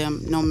had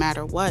them no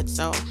matter what.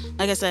 So,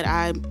 like I said,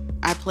 I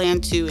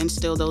plan to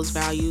instill those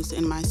values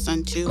in my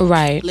son too.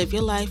 Right. Live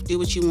your life, do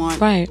what you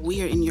want. Right.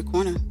 We are in your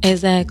corner.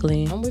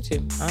 Exactly. I'm with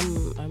you.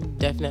 I'm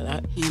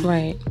definitely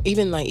right.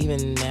 Even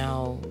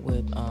now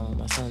with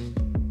my son,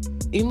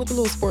 even with the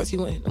little sports he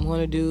want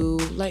to do,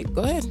 like,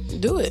 go ahead,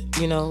 do it.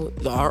 You know,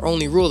 our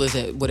only rule is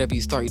that whatever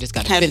you start, you just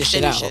got to finish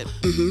it out.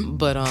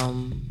 But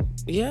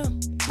yeah,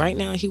 right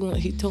now he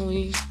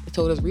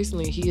told us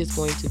recently he is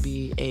going to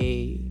be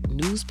a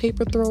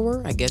newspaper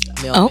thrower. I guess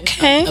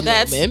okay.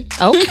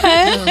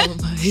 Okay.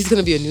 He's going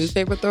to be a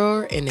newspaper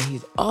thrower, and then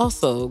he's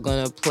also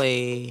going to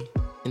play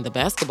in the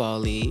basketball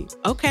league.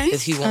 Okay.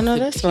 Because he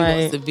wants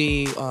to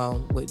be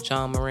with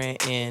John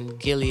Morant and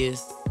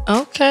Gilius.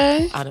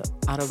 Okay. Out of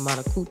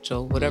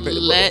Matacucho, whatever.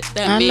 Let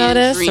that I know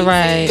that's dream.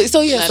 right.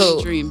 So yeah,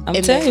 dream. I'm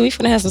telling you, we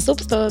finna have some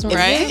superstars,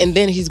 right? And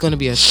then he's gonna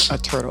be a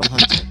turtle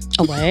hunter.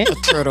 A what? A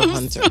turtle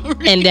hunter.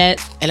 And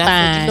that's and I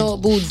said, you know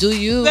what, boo, do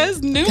you? That's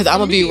new. Because I'm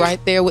gonna be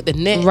right there with the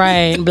net.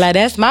 Right. Like,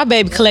 that's my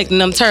baby collecting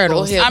them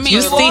turtles. I mean,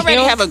 you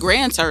already have a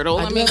grand turtle.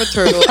 I do have a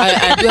turtle.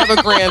 I do have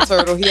a grand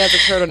turtle. He has a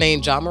turtle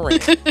named John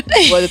Morant.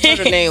 Well, the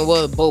turtle name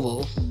was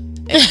Bobo.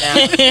 And now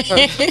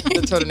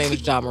the turtle name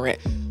is John Morant.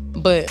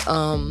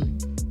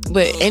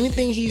 But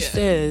anything he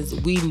says,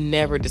 we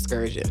never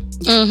discourage it.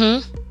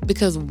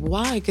 Because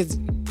why? Because,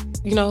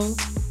 you know,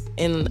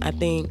 and I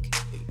think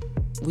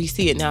we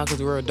see it now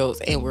because we're adults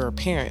and we're a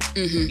parent.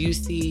 You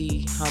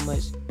see how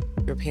much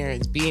your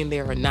parents being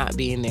there or not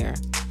being there,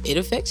 it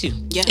affects you.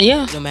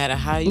 Yeah. No matter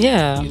how you,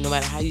 no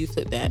matter how you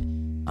flip that.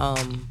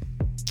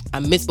 I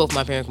miss both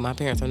my parents. My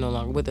parents are no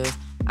longer with us.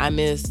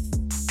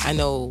 I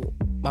know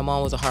my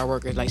mom was a hard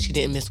worker. Like, she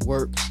didn't miss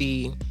work.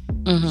 She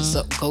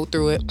just go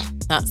through it.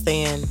 Not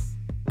saying,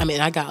 I mean,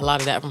 I got a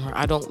lot of that from her.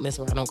 I don't miss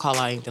her. I don't call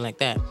out anything like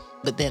that.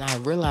 But then I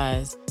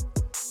realized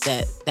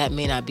that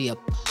may not be a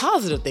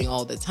positive thing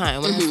all the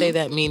time. When I say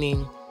that,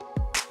 meaning,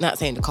 not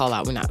saying to call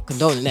out, we're not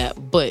condoning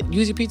that, but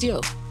use your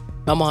PTO.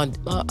 My mom,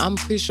 I'm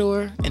pretty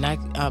sure, and I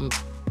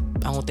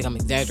don't think I'm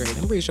exaggerating.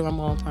 I'm pretty sure my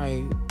mom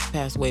probably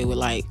passed away with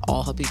like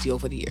all her PTO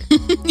for the year.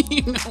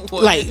 You know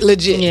what? Like,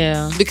 legit.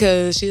 Yeah.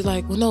 Because she's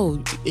like, well,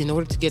 no, in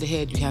order to get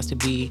ahead, you have to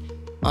be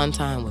on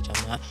time, which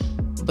I'm not.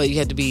 But you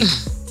have to be...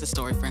 It's a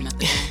story for another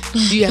day.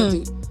 You have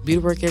to be to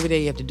work every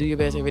day. You have to do your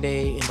best every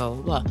day and blah,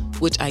 blah, blah.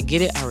 Which I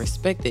get it. I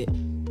respect it.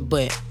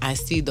 But I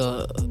see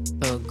the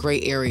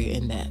gray area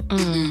in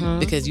that.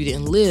 Because you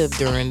didn't live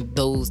during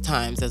those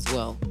times as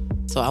well.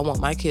 So I want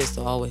my kids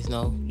to always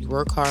know you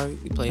work hard,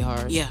 you play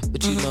hard. Yeah.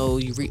 But you know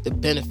you reap the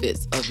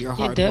benefits of your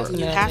hard work.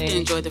 You have to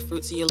enjoy the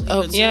fruits of your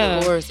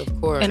labor.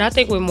 Of course. And I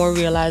think we're more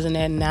realizing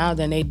that now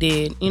than they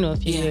did, you know, a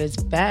few years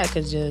back.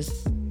 It's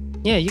just...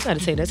 Yeah, you got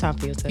to take that time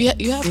for yourself. Yeah,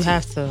 you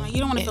have to. You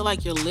don't want to feel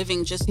like you're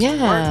living just to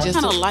work. What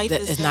kind of life is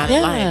that? It's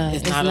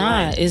not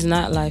life. It's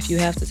not life. You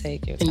have to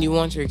take it. And you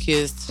want your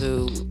kids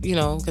to, you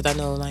know, because I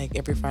know like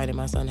every Friday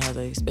my son has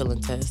a spelling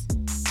test.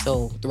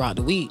 So throughout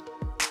the week,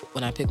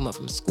 when I pick him up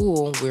from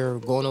school, we're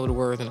going over the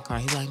words in the car.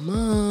 He's like,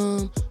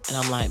 Mom. And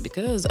I'm like,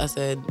 because I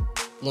said,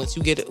 once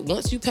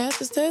you pass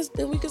this test,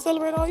 then we can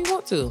celebrate all you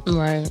want to.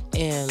 Right.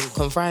 And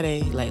come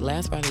Friday, like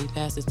last Friday, he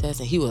passed his test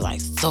and he was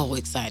like so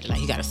excited. Like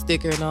he got a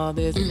sticker and all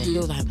this. And then he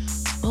was like,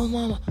 oh,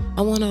 Mama,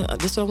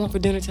 this is what I want for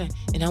dinner time.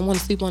 And I want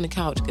to sleep on the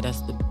couch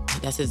because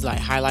that's his like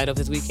highlight of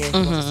his weekend.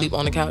 He wants to sleep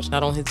on the couch,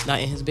 not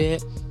in his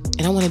bed.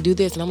 and I want to do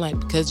this, and I'm like,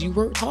 because you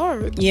worked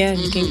hard. Yeah,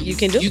 you can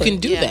do it. You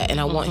can do that,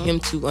 and I want him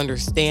to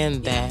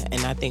understand that,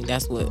 and I think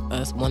that's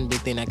one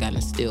big thing that got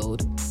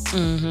instilled.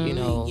 You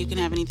know, you can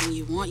have anything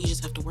you want. You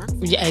just have to work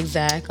for it. Yeah,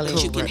 exactly.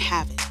 But you can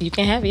have it. You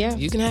can have it. Yeah,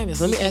 you can have it.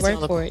 So let me ask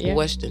you a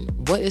question.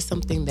 Yeah. What is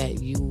something that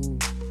you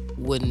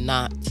would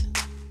not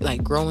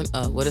like growing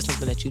up? What is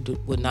something that you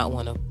would not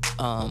want to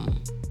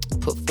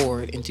put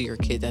forward into your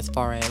kids, as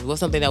far as what's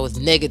something that was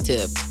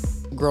negative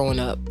growing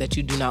up that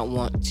you do not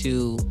want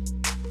to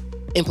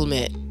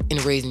implement in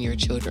raising your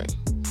children?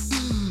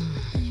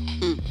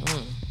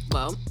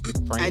 Well,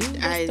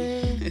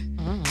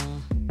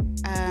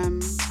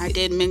 I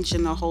did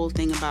mention the whole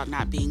thing about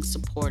not being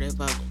supportive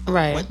of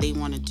what they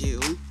want to do.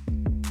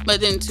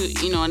 But then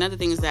another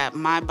thing is that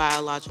my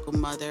biological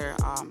mother,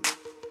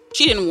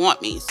 she didn't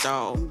want me.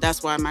 So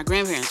that's why my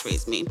grandparents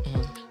raised me.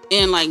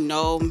 And like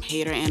no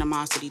hate or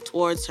animosity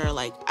towards her.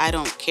 Like I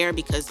don't care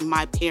because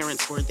my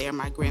parents were there.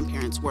 My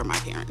grandparents were my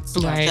parents.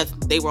 Right.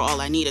 They were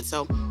all I needed.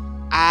 So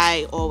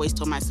I always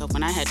told myself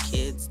when I had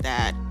kids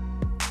that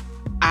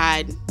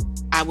I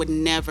would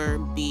never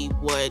be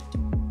what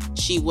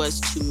she was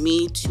to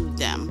me, to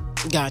them.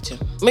 Gotcha.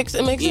 Makes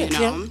sense. You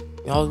know? Yeah.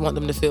 You always want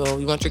them to feel.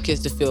 You want your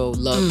kids to feel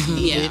loved,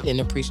 needed, and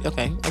appreciated.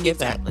 Okay, I get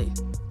that.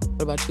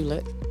 What about you,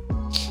 Lex?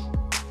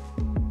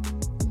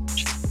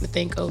 I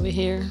think over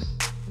here,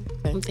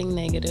 something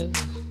negative.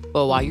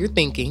 Well, while you're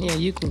thinking, yeah,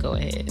 you can go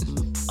ahead.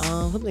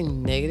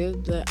 Something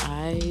negative that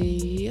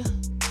I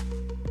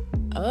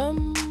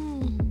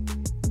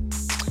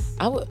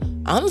would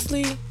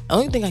honestly, the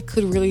only thing I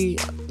could really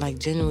like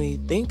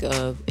genuinely think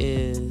of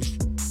is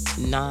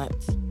not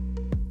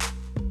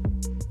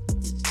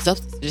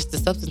just the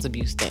substance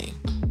abuse thing.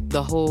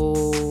 The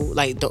whole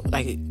like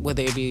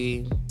whether it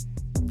be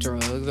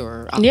drugs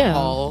or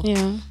alcohol.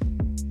 Yeah.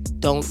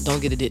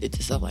 Don't get addicted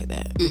to stuff like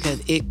that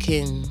because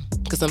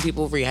because some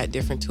people react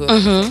different to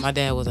it. My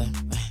dad was a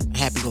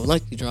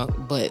happy-go-lucky drunk,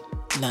 but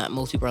not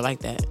most people are like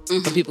that.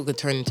 Some people could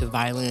turn into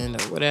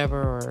violent or whatever,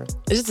 or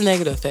it's just a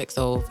negative effect.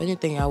 So if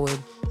anything, I would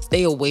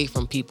stay away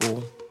from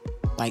people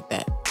like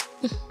that.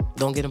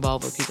 Don't get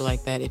involved with people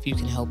like that if you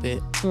can help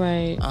it.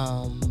 Right.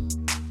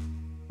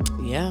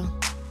 Yeah.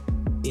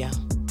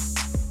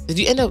 Did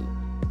you end up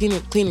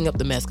cleaning up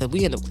the mess? Because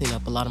we end up cleaning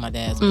up a lot of my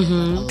dad's mess.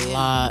 Like a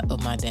lot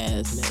of my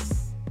dad's mess.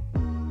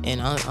 And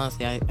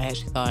honestly, I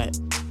actually thought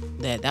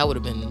that would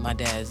have been my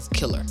dad's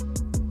killer.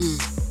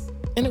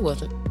 And it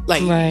wasn't.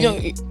 Like,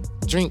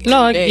 drink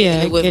every day.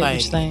 Yeah, it was and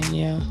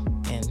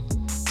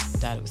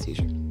died of a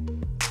seizure.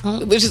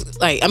 Which is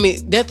like, I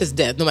mean, death is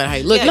death, no matter how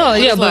you look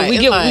at it. But we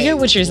get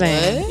what you're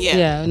saying. What?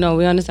 Yeah, no,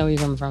 we understand where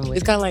you're coming from with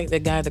it's kind of like the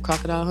guy, the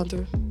crocodile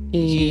hunter.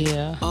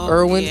 Yeah.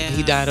 Irwin,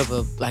 he died of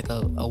a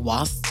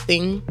wasp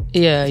thing.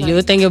 Yeah, you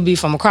would think it would be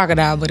from a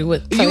crocodile, but it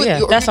would.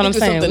 So, that's what I'm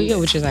saying. We get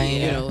what you're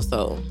saying. You know,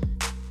 so.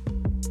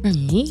 For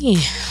me,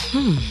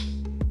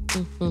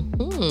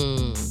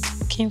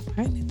 can't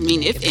find it. I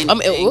mean, if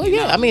anything.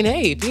 I mean,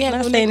 hey, if you I'm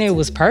not saying it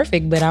was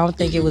perfect, but I don't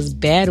think it was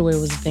bad where it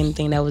was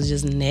anything that was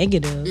just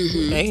negative.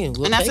 Hey, and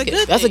that's a good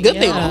thing. That's a good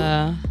thing.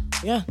 Yeah.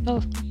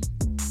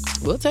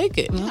 We'll take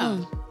it.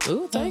 Yeah.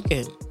 We'll take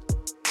it.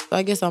 So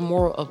I guess our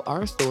moral of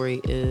our story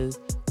is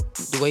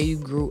the way you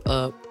grew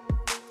up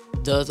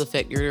does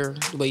affect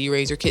the way you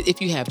raise your kids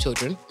if you have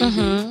children.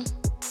 And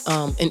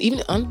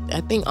even I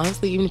think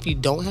honestly, even if you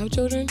don't have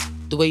children,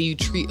 the way you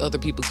treat other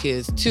people's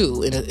kids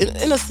too, in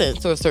a sense,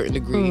 to a certain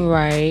degree.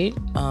 Right.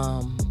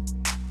 I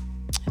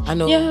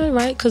know. Yeah,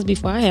 right. Because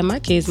before I had my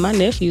kids, my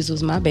nephews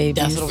was my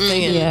babies. That's what I'm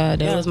saying. Yeah,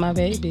 that was my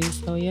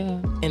babies. So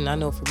yeah. And I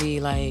know for me,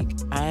 like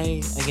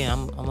I'm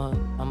a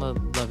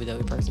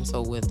lovey-dovey person.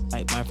 So with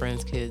like my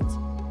friends' kids,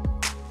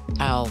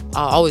 I'll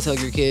always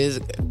hug your kids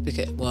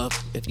because, well,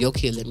 if your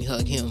kid let me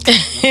hug him,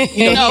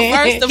 you know,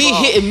 first of he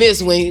all, hit and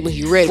miss when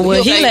he ready.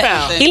 Well,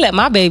 he let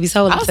my babies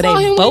hold him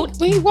today.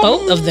 Both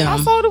of them. I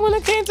saw him when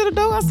I came to the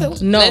door. I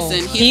said, no.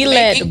 Listen, he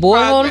let the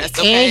boy hold him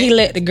and he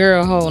let the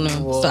girl hold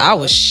him. Whoa. So I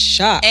was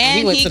shocked.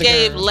 And he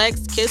gave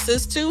Lex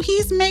kisses too.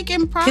 He's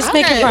making progress. He's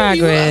making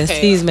progress.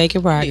 Okay. He's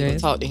making I need to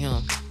progress. talk to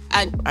him.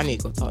 I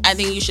need to go talk to him. I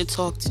think you should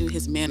talk to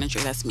his manager.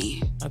 That's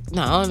me.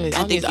 No, I don't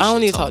need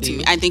to talk to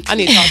you. I think I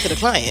need to talk to the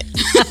client.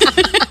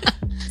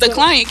 The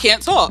client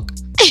can't talk.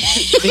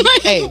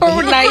 Hey,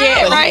 not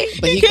yet, right?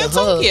 But he can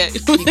hug. He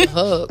can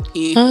hug.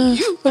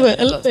 Look at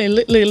him. Look at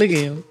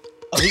him.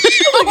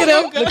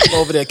 Look at him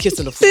over there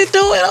kissing the floor.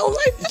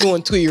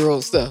 Doing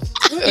 2-year-old stuff.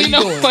 What are you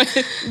doing? What?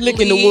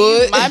 Licking the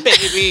wood. My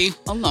baby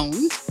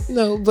alone.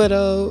 No, but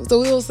so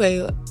we'll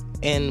say,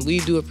 and we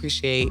do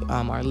appreciate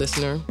our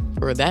listener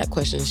for that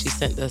question. She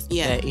sent us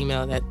that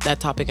email, that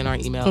topic in our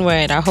email.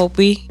 Right. I hope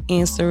we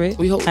answer it.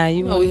 We hope how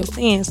you want us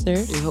to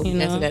answer. We hope we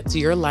answer that to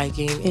your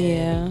liking.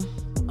 And,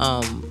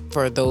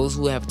 for those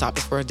who have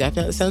topics for us,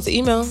 definitely send us an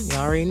email. You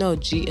already know,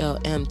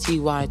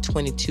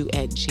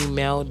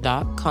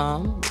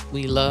 GLMTY22@gmail.com.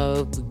 We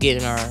love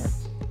getting our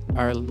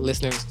our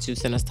listeners to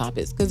send us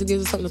topics because it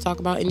gives us something to talk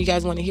about, and you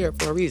guys want to hear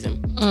it for a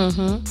reason.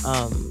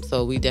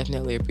 So we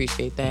definitely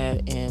appreciate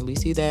that, and we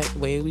see that the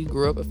way we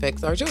grew up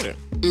affects our children.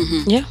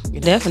 Yeah,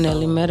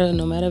 definitely.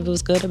 No matter if it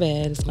was good or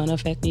bad, it's gonna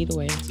affect either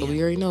way. So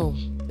we already know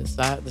the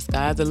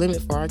sky's the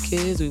limit for our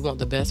kids. We want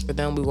the best for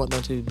them. We want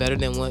them to be better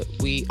than what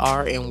we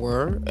are and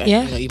were.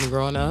 Yeah. Even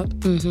growing up.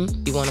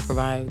 You want to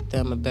provide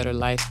them a better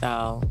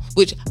lifestyle,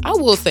 which I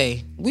will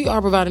say we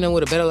are providing them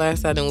with a better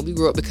lifestyle than when we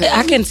grew up. Because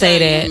I can say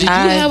that.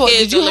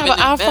 Did you have an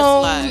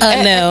iPhone no.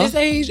 at this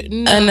age?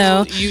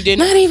 No, you didn't.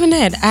 Not even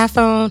that.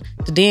 iPhone,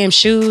 the damn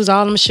shoes,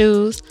 all them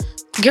shoes.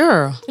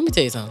 Girl. Let me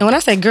tell you something. And when I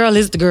say girl,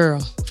 it's the girl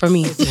for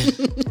me.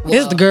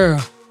 It's the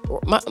girl.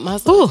 My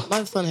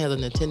son has a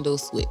Nintendo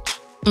Switch.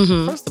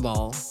 First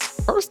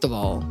of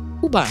all,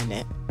 who buying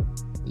that?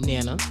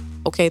 Nana.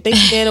 Okay, thank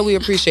you, Nana. We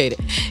appreciate it.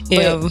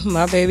 Yeah,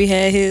 my baby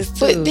had his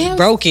too.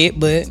 Broke it,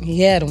 but he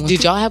had one.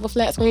 Did y'all have a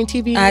flat screen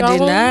TV? I did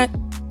not.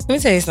 Let me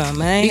tell you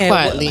something. I ain't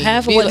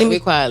Be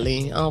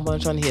quietly. I'm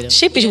trying to hit him.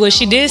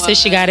 She did say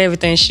she got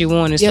everything she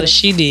wanted, so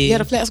she did. You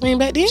had a flat screen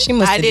back then? She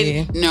must have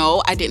did.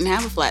 No, I didn't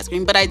have a flat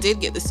screen, but I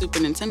did get the Super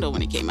Nintendo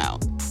when it came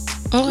out.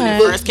 Okay. When it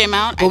first came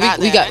out, we got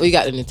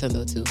the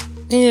Nintendo too.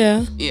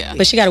 Yeah.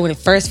 But she got it when it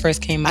first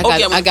came out.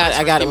 I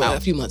got it a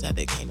few months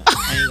after it came out.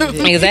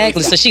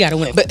 Exactly. So she got it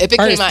when it But if it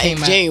came out in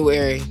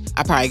January,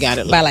 I probably got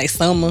it by like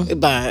summer.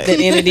 By the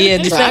end of the year,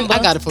 December.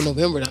 I got it for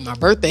November. That's my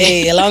birthday.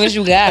 Hey, as long as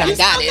you got it.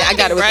 I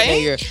got it right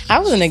that year. I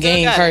wasn't a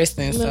game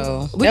person,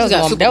 so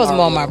that was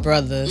more my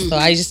brother. So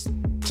I just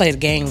played the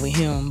game with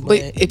him. But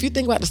if you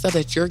think about the stuff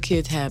that your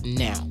kids have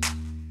now,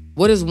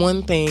 what is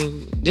one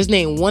thing? Just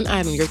name one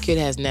item your kid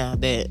has now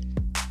that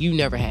you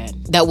never had.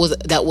 That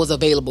was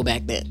available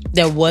back then.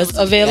 That was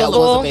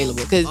available?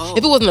 Because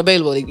if it wasn't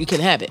available, you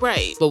couldn't have it.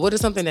 Right. But what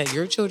is something that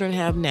your children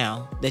have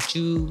now that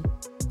you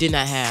did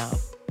not have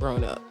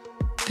growing up?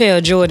 Pair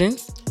of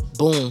Jordans.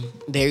 Boom.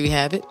 There you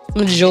have it.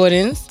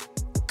 Jordans.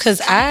 Cause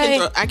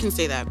I can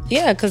say that.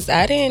 Yeah, cause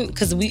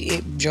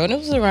Jordan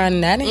was around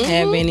and I didn't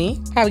have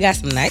any. Probably got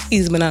some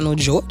Nikes, but not no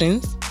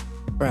Jordans.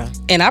 Right.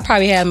 And I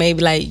probably had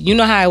maybe like, you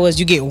know how it was,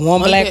 you get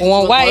one black,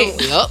 one white.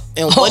 Yep.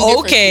 And one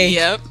okay.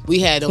 Yep. We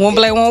had them. One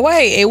black, one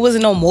white. It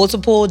wasn't no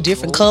multiple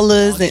different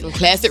colors. And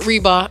classic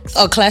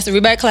Reeboks. Classic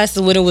Reebok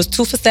classes when it was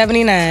 2 for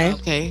 $79.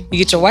 Okay. You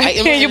get your white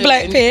pair, your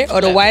black pair,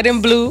 or the white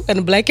and blue and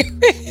the black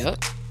and red.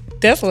 Yep.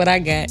 That's what I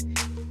got.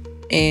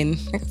 And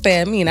like I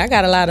said, I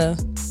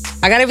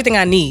got everything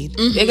I need.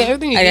 I got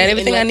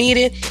everything I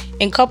needed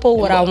and couple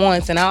what I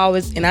want. And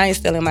I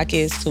ain't telling my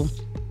kids too.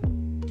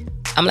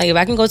 I'm like, if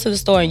I can go to the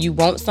store and you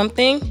want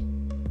something,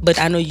 but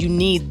I know you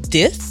need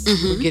this,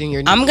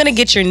 I'm gonna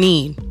get your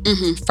need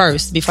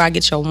first before I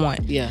get your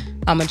want. Yeah.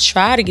 I'm gonna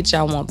try to get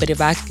your want, but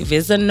if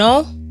it's a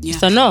no,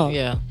 it's a no.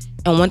 Yeah.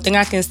 And one thing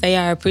I can say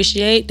I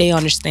appreciate, they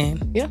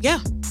understand. Yeah.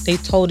 They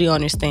totally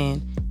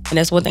understand. And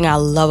that's one thing I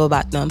love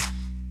about them.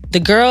 The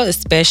girl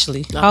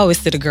especially. I always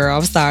say the girl.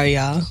 I'm sorry,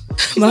 y'all.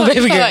 My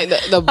baby girl. Like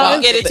the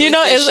box.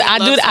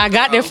 I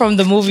got that from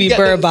the movie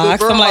Bird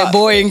Box. I'm like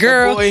boy and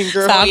girl.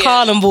 So I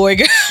call them boy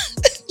girl.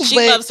 She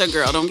loves her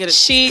girl. Don't get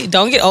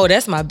it. Oh,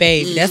 that's my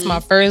baby. That's my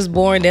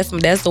firstborn. That's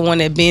the one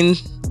that been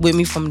with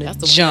me from the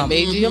jump. One that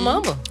made you your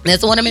mama.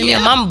 That's the one that made me a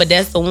mama. But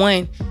that's the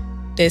one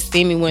that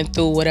see me went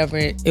through whatever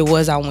it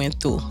was I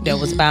went through. That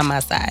was by my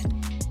side.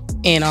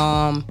 And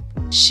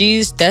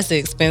that's the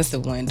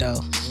expensive one though.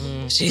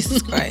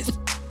 Jesus Christ.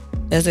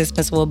 That's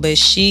expensive, but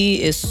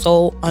she is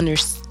so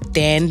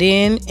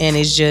understanding, and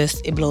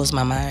it blows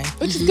my mind.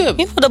 Which is good.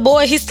 You know, the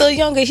boy, he's still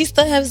younger. He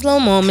still has his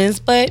little moments,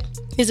 but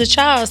he's a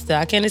child still.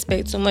 I can't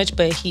expect too much,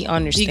 but he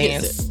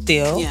understands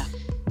still. Yeah.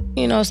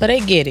 You know, so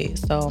they get it.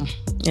 So,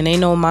 and they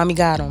know mommy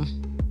got them.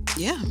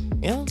 Yeah.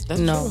 Yeah,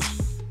 that's true.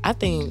 I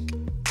think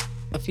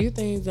a few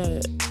things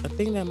that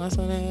my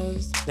son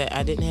has that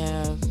I didn't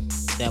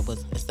have that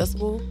was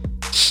accessible.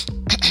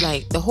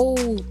 Like the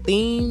whole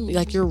theme,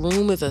 like your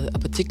room is a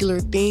particular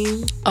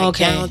theme. Like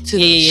down to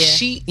the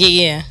sheet.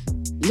 Yeah.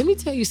 Let me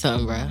tell you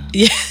something, bro.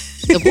 Yeah.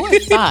 The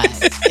boy's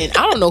 5, and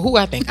I don't know who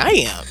I think I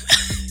am.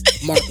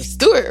 Martha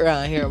Stewart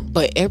around here.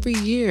 But every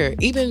year,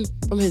 even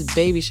from his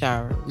baby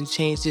shower, we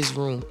changed his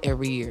room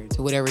every year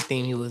to whatever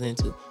theme he was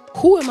into.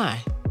 Who am I?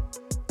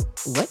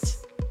 What?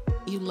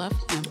 You love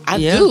him. I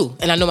do.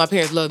 And I know my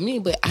parents love me,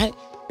 but let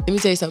me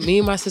tell you something. Me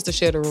and my sister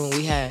shared a room.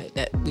 We had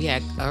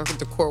our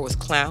decor was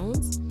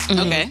clowns.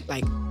 Okay.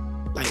 Like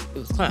it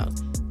was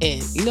clowns.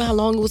 And you know how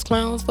long it was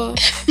clowns for?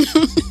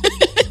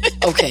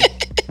 Okay.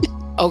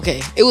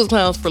 It was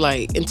clowns for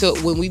until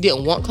when we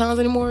didn't want clowns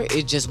anymore,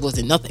 it just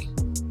wasn't nothing.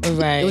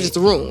 Right. It was just a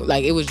room.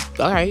 Like it was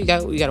all right, you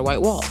got a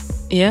white wall.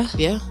 Yeah.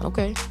 Yeah,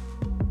 okay.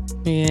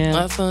 Yeah.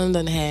 My son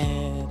done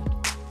had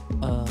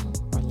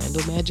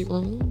Orlando Magic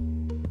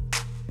room.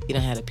 He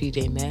done had a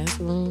PJ Masks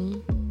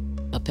room,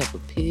 a Peppa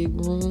Pig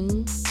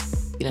room.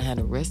 He done had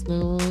a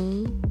wrestling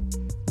room.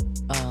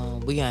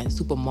 We got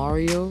Super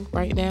Mario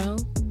right now.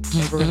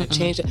 And we're gonna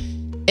change it.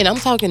 And I'm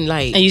talking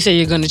like. And you said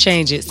you're gonna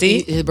change it.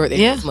 See, his birthday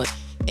next month.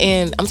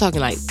 And I'm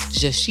talking like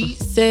the sheet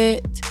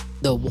set,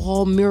 the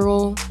wall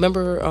mural.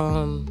 Remember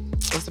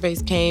what's the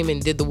face came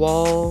and did the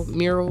wall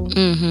mural.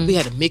 Mm-hmm. We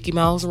had a Mickey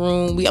Mouse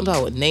room. I'm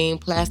talking with name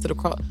plastered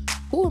across.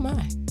 Who am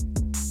I?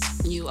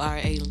 You are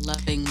a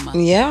loving mother.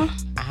 Yeah.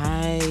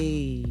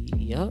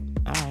 Yep. All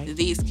right.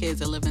 These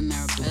kids are living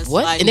their best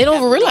What? life. And they don't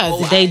even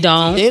realize it. They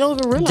don't. They don't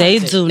even realize They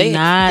it. do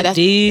not. That's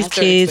These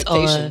their kids are.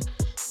 expectation.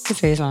 Let me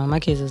tell you something. My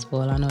kids are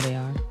spoiled. I know they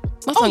are.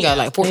 My son got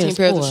like 14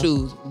 pairs of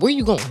shoes. Where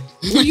you going?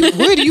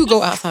 Where do you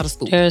go outside of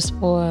school? They're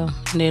spoiled.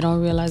 They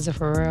don't realize it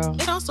for real.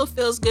 It also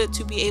feels good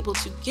to be able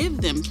to give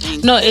them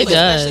things. No, it especially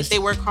does. if they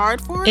work hard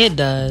for it. It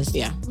does.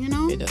 Yeah. You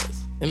know? It does.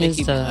 It makes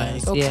you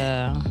does. like, okay.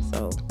 Yeah.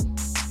 So,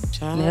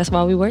 child. And that's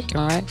why we working,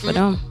 right? For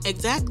them.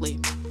 Exactly.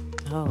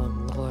 Oh,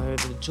 Lord.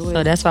 The joy.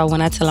 So that's why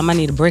when I tell them I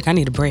need a break, I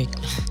need a break.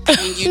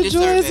 And you The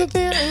deserve joys it. of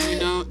parenthood. You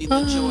know,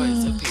 the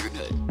joys of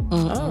parenthood.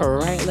 All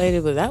right, lady.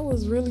 But that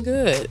was really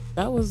good.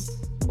 That was,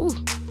 ooh.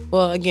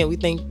 Well, again, we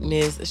thank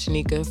Ms.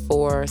 Shanika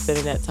for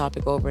sending that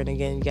topic over. And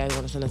again, you guys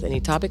want to send us any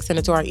topics, send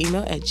it to our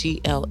email at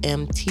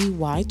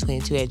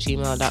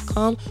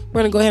glmty22@gmail.com. We're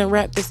going to go ahead and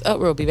wrap this up.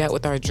 We'll be back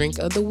with our drink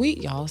of the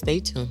week. Y'all stay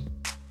tuned.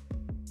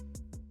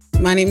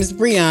 My name is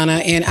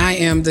Brianna, and I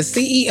am the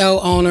CEO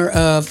owner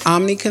of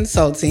Omni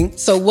Consulting.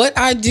 So what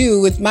I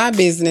do with my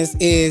business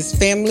is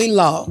family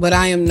law, but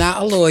I am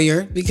not a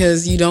lawyer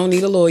because you don't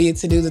need a lawyer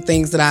to do the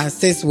things that I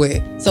assist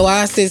with. So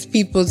I assist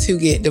people to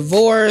get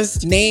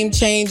divorced, name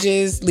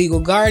changes, legal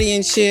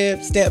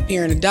guardianship,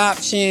 step-parent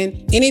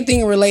adoption,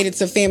 anything related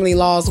to family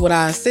law is what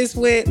I assist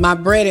with. My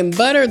bread and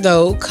butter,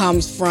 though,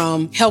 comes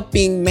from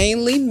helping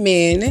mainly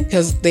men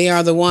because they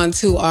are the ones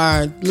who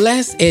are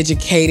less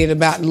educated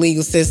about the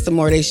legal system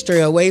or they stray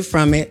away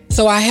from it.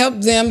 So I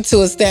help them to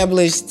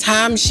establish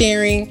time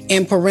sharing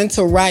and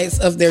parental rights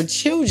of their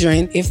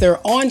children. If they're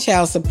on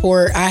child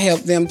support, I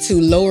help them to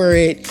lower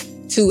it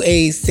to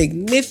a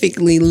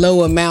significantly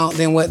low amount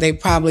than what they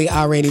probably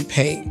already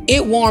pay.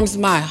 It warms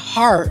my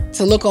heart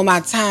to look on my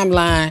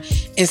timeline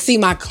and see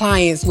my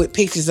clients with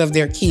pictures of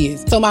their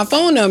kids. So my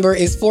phone number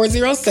is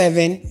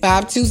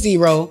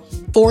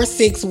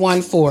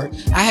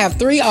 407-520-4614. I have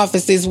 3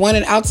 offices, one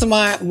in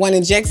Altamont, one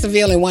in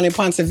Jacksonville, and one in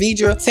Ponte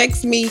Vedra.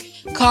 Text me,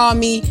 call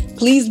me,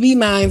 please be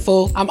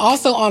mindful. I'm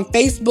also on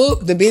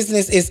Facebook. The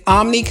business is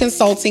Omni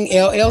Consulting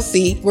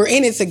LLC. We're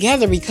in it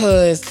together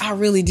because I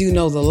really do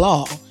know the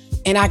law.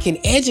 And I can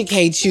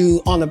educate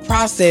you on the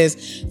process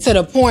to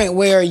the point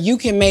where you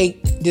can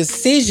make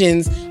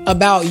decisions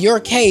about your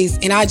case,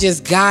 and I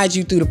just guide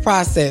you through the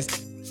process.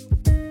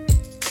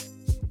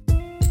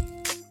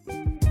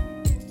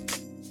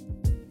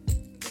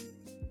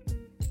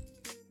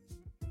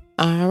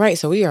 All right,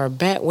 so we are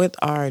back with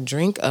our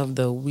drink of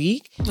the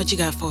week. What you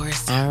got for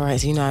us? All right,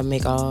 so you know I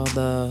make all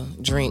the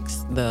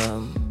drinks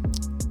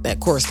that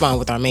correspond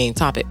with our main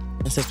topic.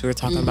 And since we were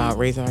talking about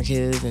raising our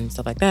kids and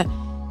stuff like that,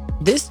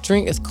 this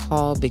drink is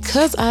called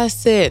Because I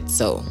Said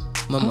So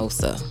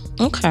Mimosa.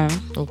 Okay.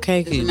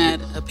 Okay. Isn't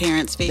that a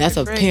parent's favorite? That's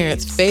a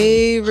parent's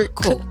favorite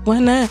quote. Why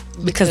not?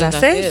 Because I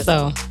said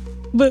so.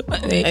 But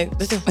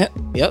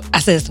Yep. I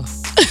said so.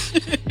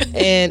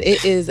 And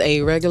it is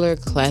a regular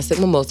classic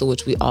mimosa,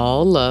 which we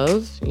all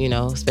love, you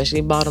know, especially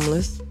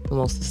bottomless.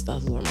 Mimosa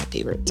styles are my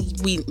favorite.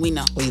 We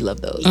know. We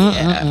love those.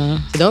 Yeah.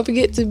 So don't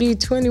forget to be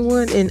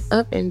 21 and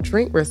up and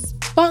drink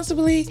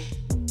responsibly.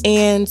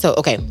 And so,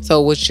 okay,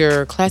 so with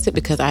your classic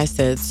Because I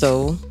Said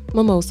So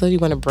mimosa, you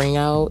want to bring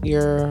out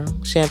your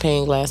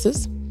champagne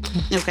glasses.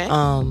 Okay.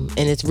 And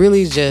it's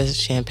really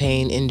just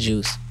champagne and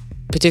juice,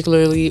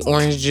 particularly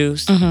orange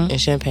juice and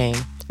champagne.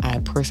 I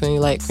personally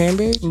like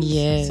cranberry juice.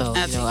 Yeah. So,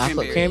 I you know, think I put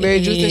cranberry.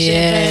 cranberry juice in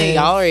champagne.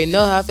 Y'all already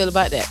know how I feel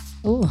about that.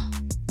 Ooh.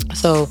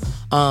 So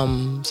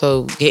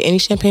get any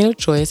champagne of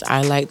choice.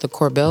 I like the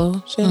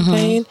Corbel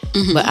champagne,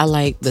 but I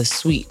like the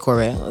sweet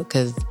Corbel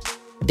because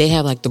they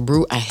have like the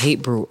brut. I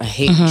hate brut. I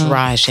hate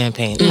dry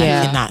champagne.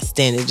 Yeah. I cannot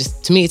stand it.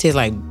 Just to me, it tastes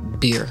like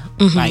beer.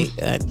 Like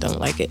I don't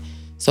like it.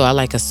 So I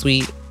like a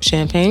sweet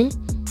champagne.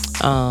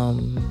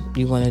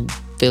 You want to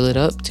fill it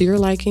up to your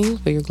liking,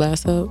 fill your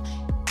glass up.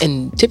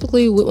 And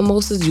typically with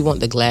mimosas, you want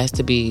the glass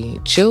to be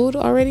chilled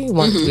already. You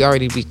want it to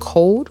already be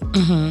cold.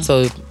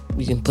 So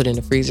you can put in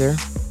the freezer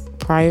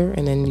prior,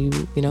 and then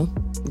you know,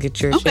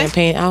 get your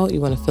champagne out.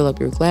 You want to fill up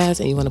your glass,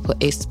 and you want to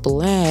put a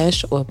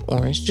splash of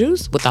orange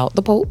juice without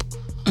the pulp.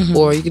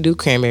 Or you could do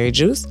cranberry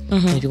juice.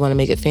 And if you want to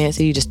make it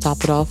fancy, you just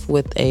top it off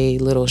with a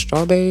little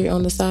strawberry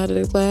on the side of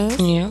the glass.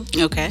 Yeah.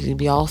 Okay. You'd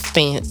be all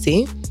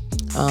fancy.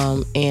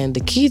 And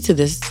the key to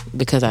this,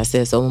 Because I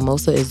Said So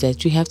mimosa, is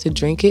that you have to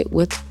drink it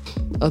with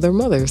other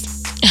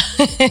mothers.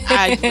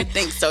 I would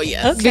think so,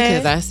 yes. Okay.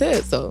 Because I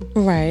said so.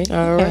 Right.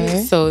 All right.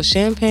 Okay. So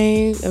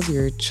champagne of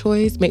your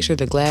choice. Make sure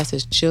the glass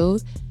is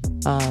chilled.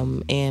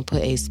 And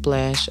put a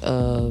splash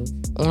of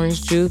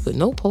orange juice, but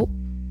no pulp.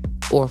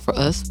 Or for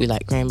us, we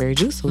like cranberry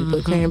juice. So we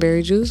put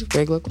cranberry juice,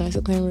 regular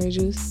classic cranberry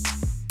juice.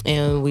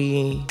 And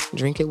we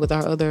drink it with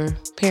our other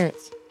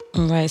parents.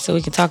 Right. So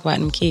we can talk about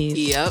them kids.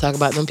 Yep. Talk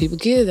about them people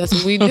kids. That's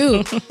what we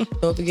do.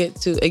 Don't forget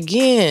to,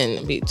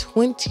 again, be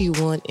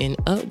 21 and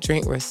up.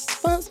 Drink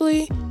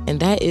responsibly. And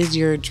that is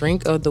your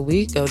drink of the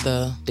week of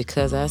the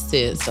Because I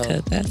Said So.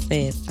 Because I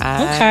said so.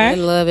 I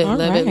love it, All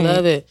love it, right.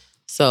 love it.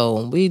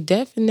 So we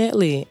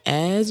definitely,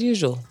 as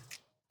usual,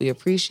 we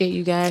appreciate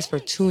you guys for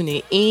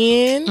tuning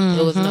in.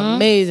 It was an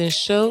amazing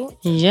show.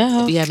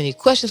 Yeah. If you have any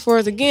questions for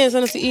us, again,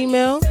 send us an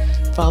email.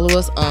 Follow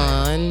us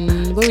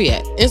on, where we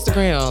at?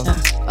 Instagram.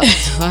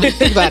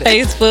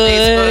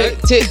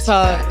 Facebook,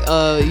 TikTok,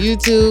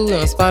 YouTube,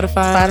 on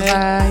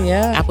Spotify,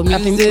 yeah. Apple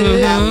Music.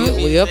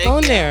 We up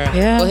on there.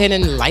 Yeah. Go ahead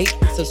and like,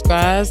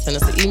 subscribe, send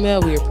us an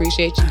email. We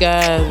appreciate you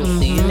guys.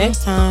 We'll see you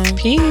next time.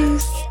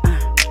 Peace.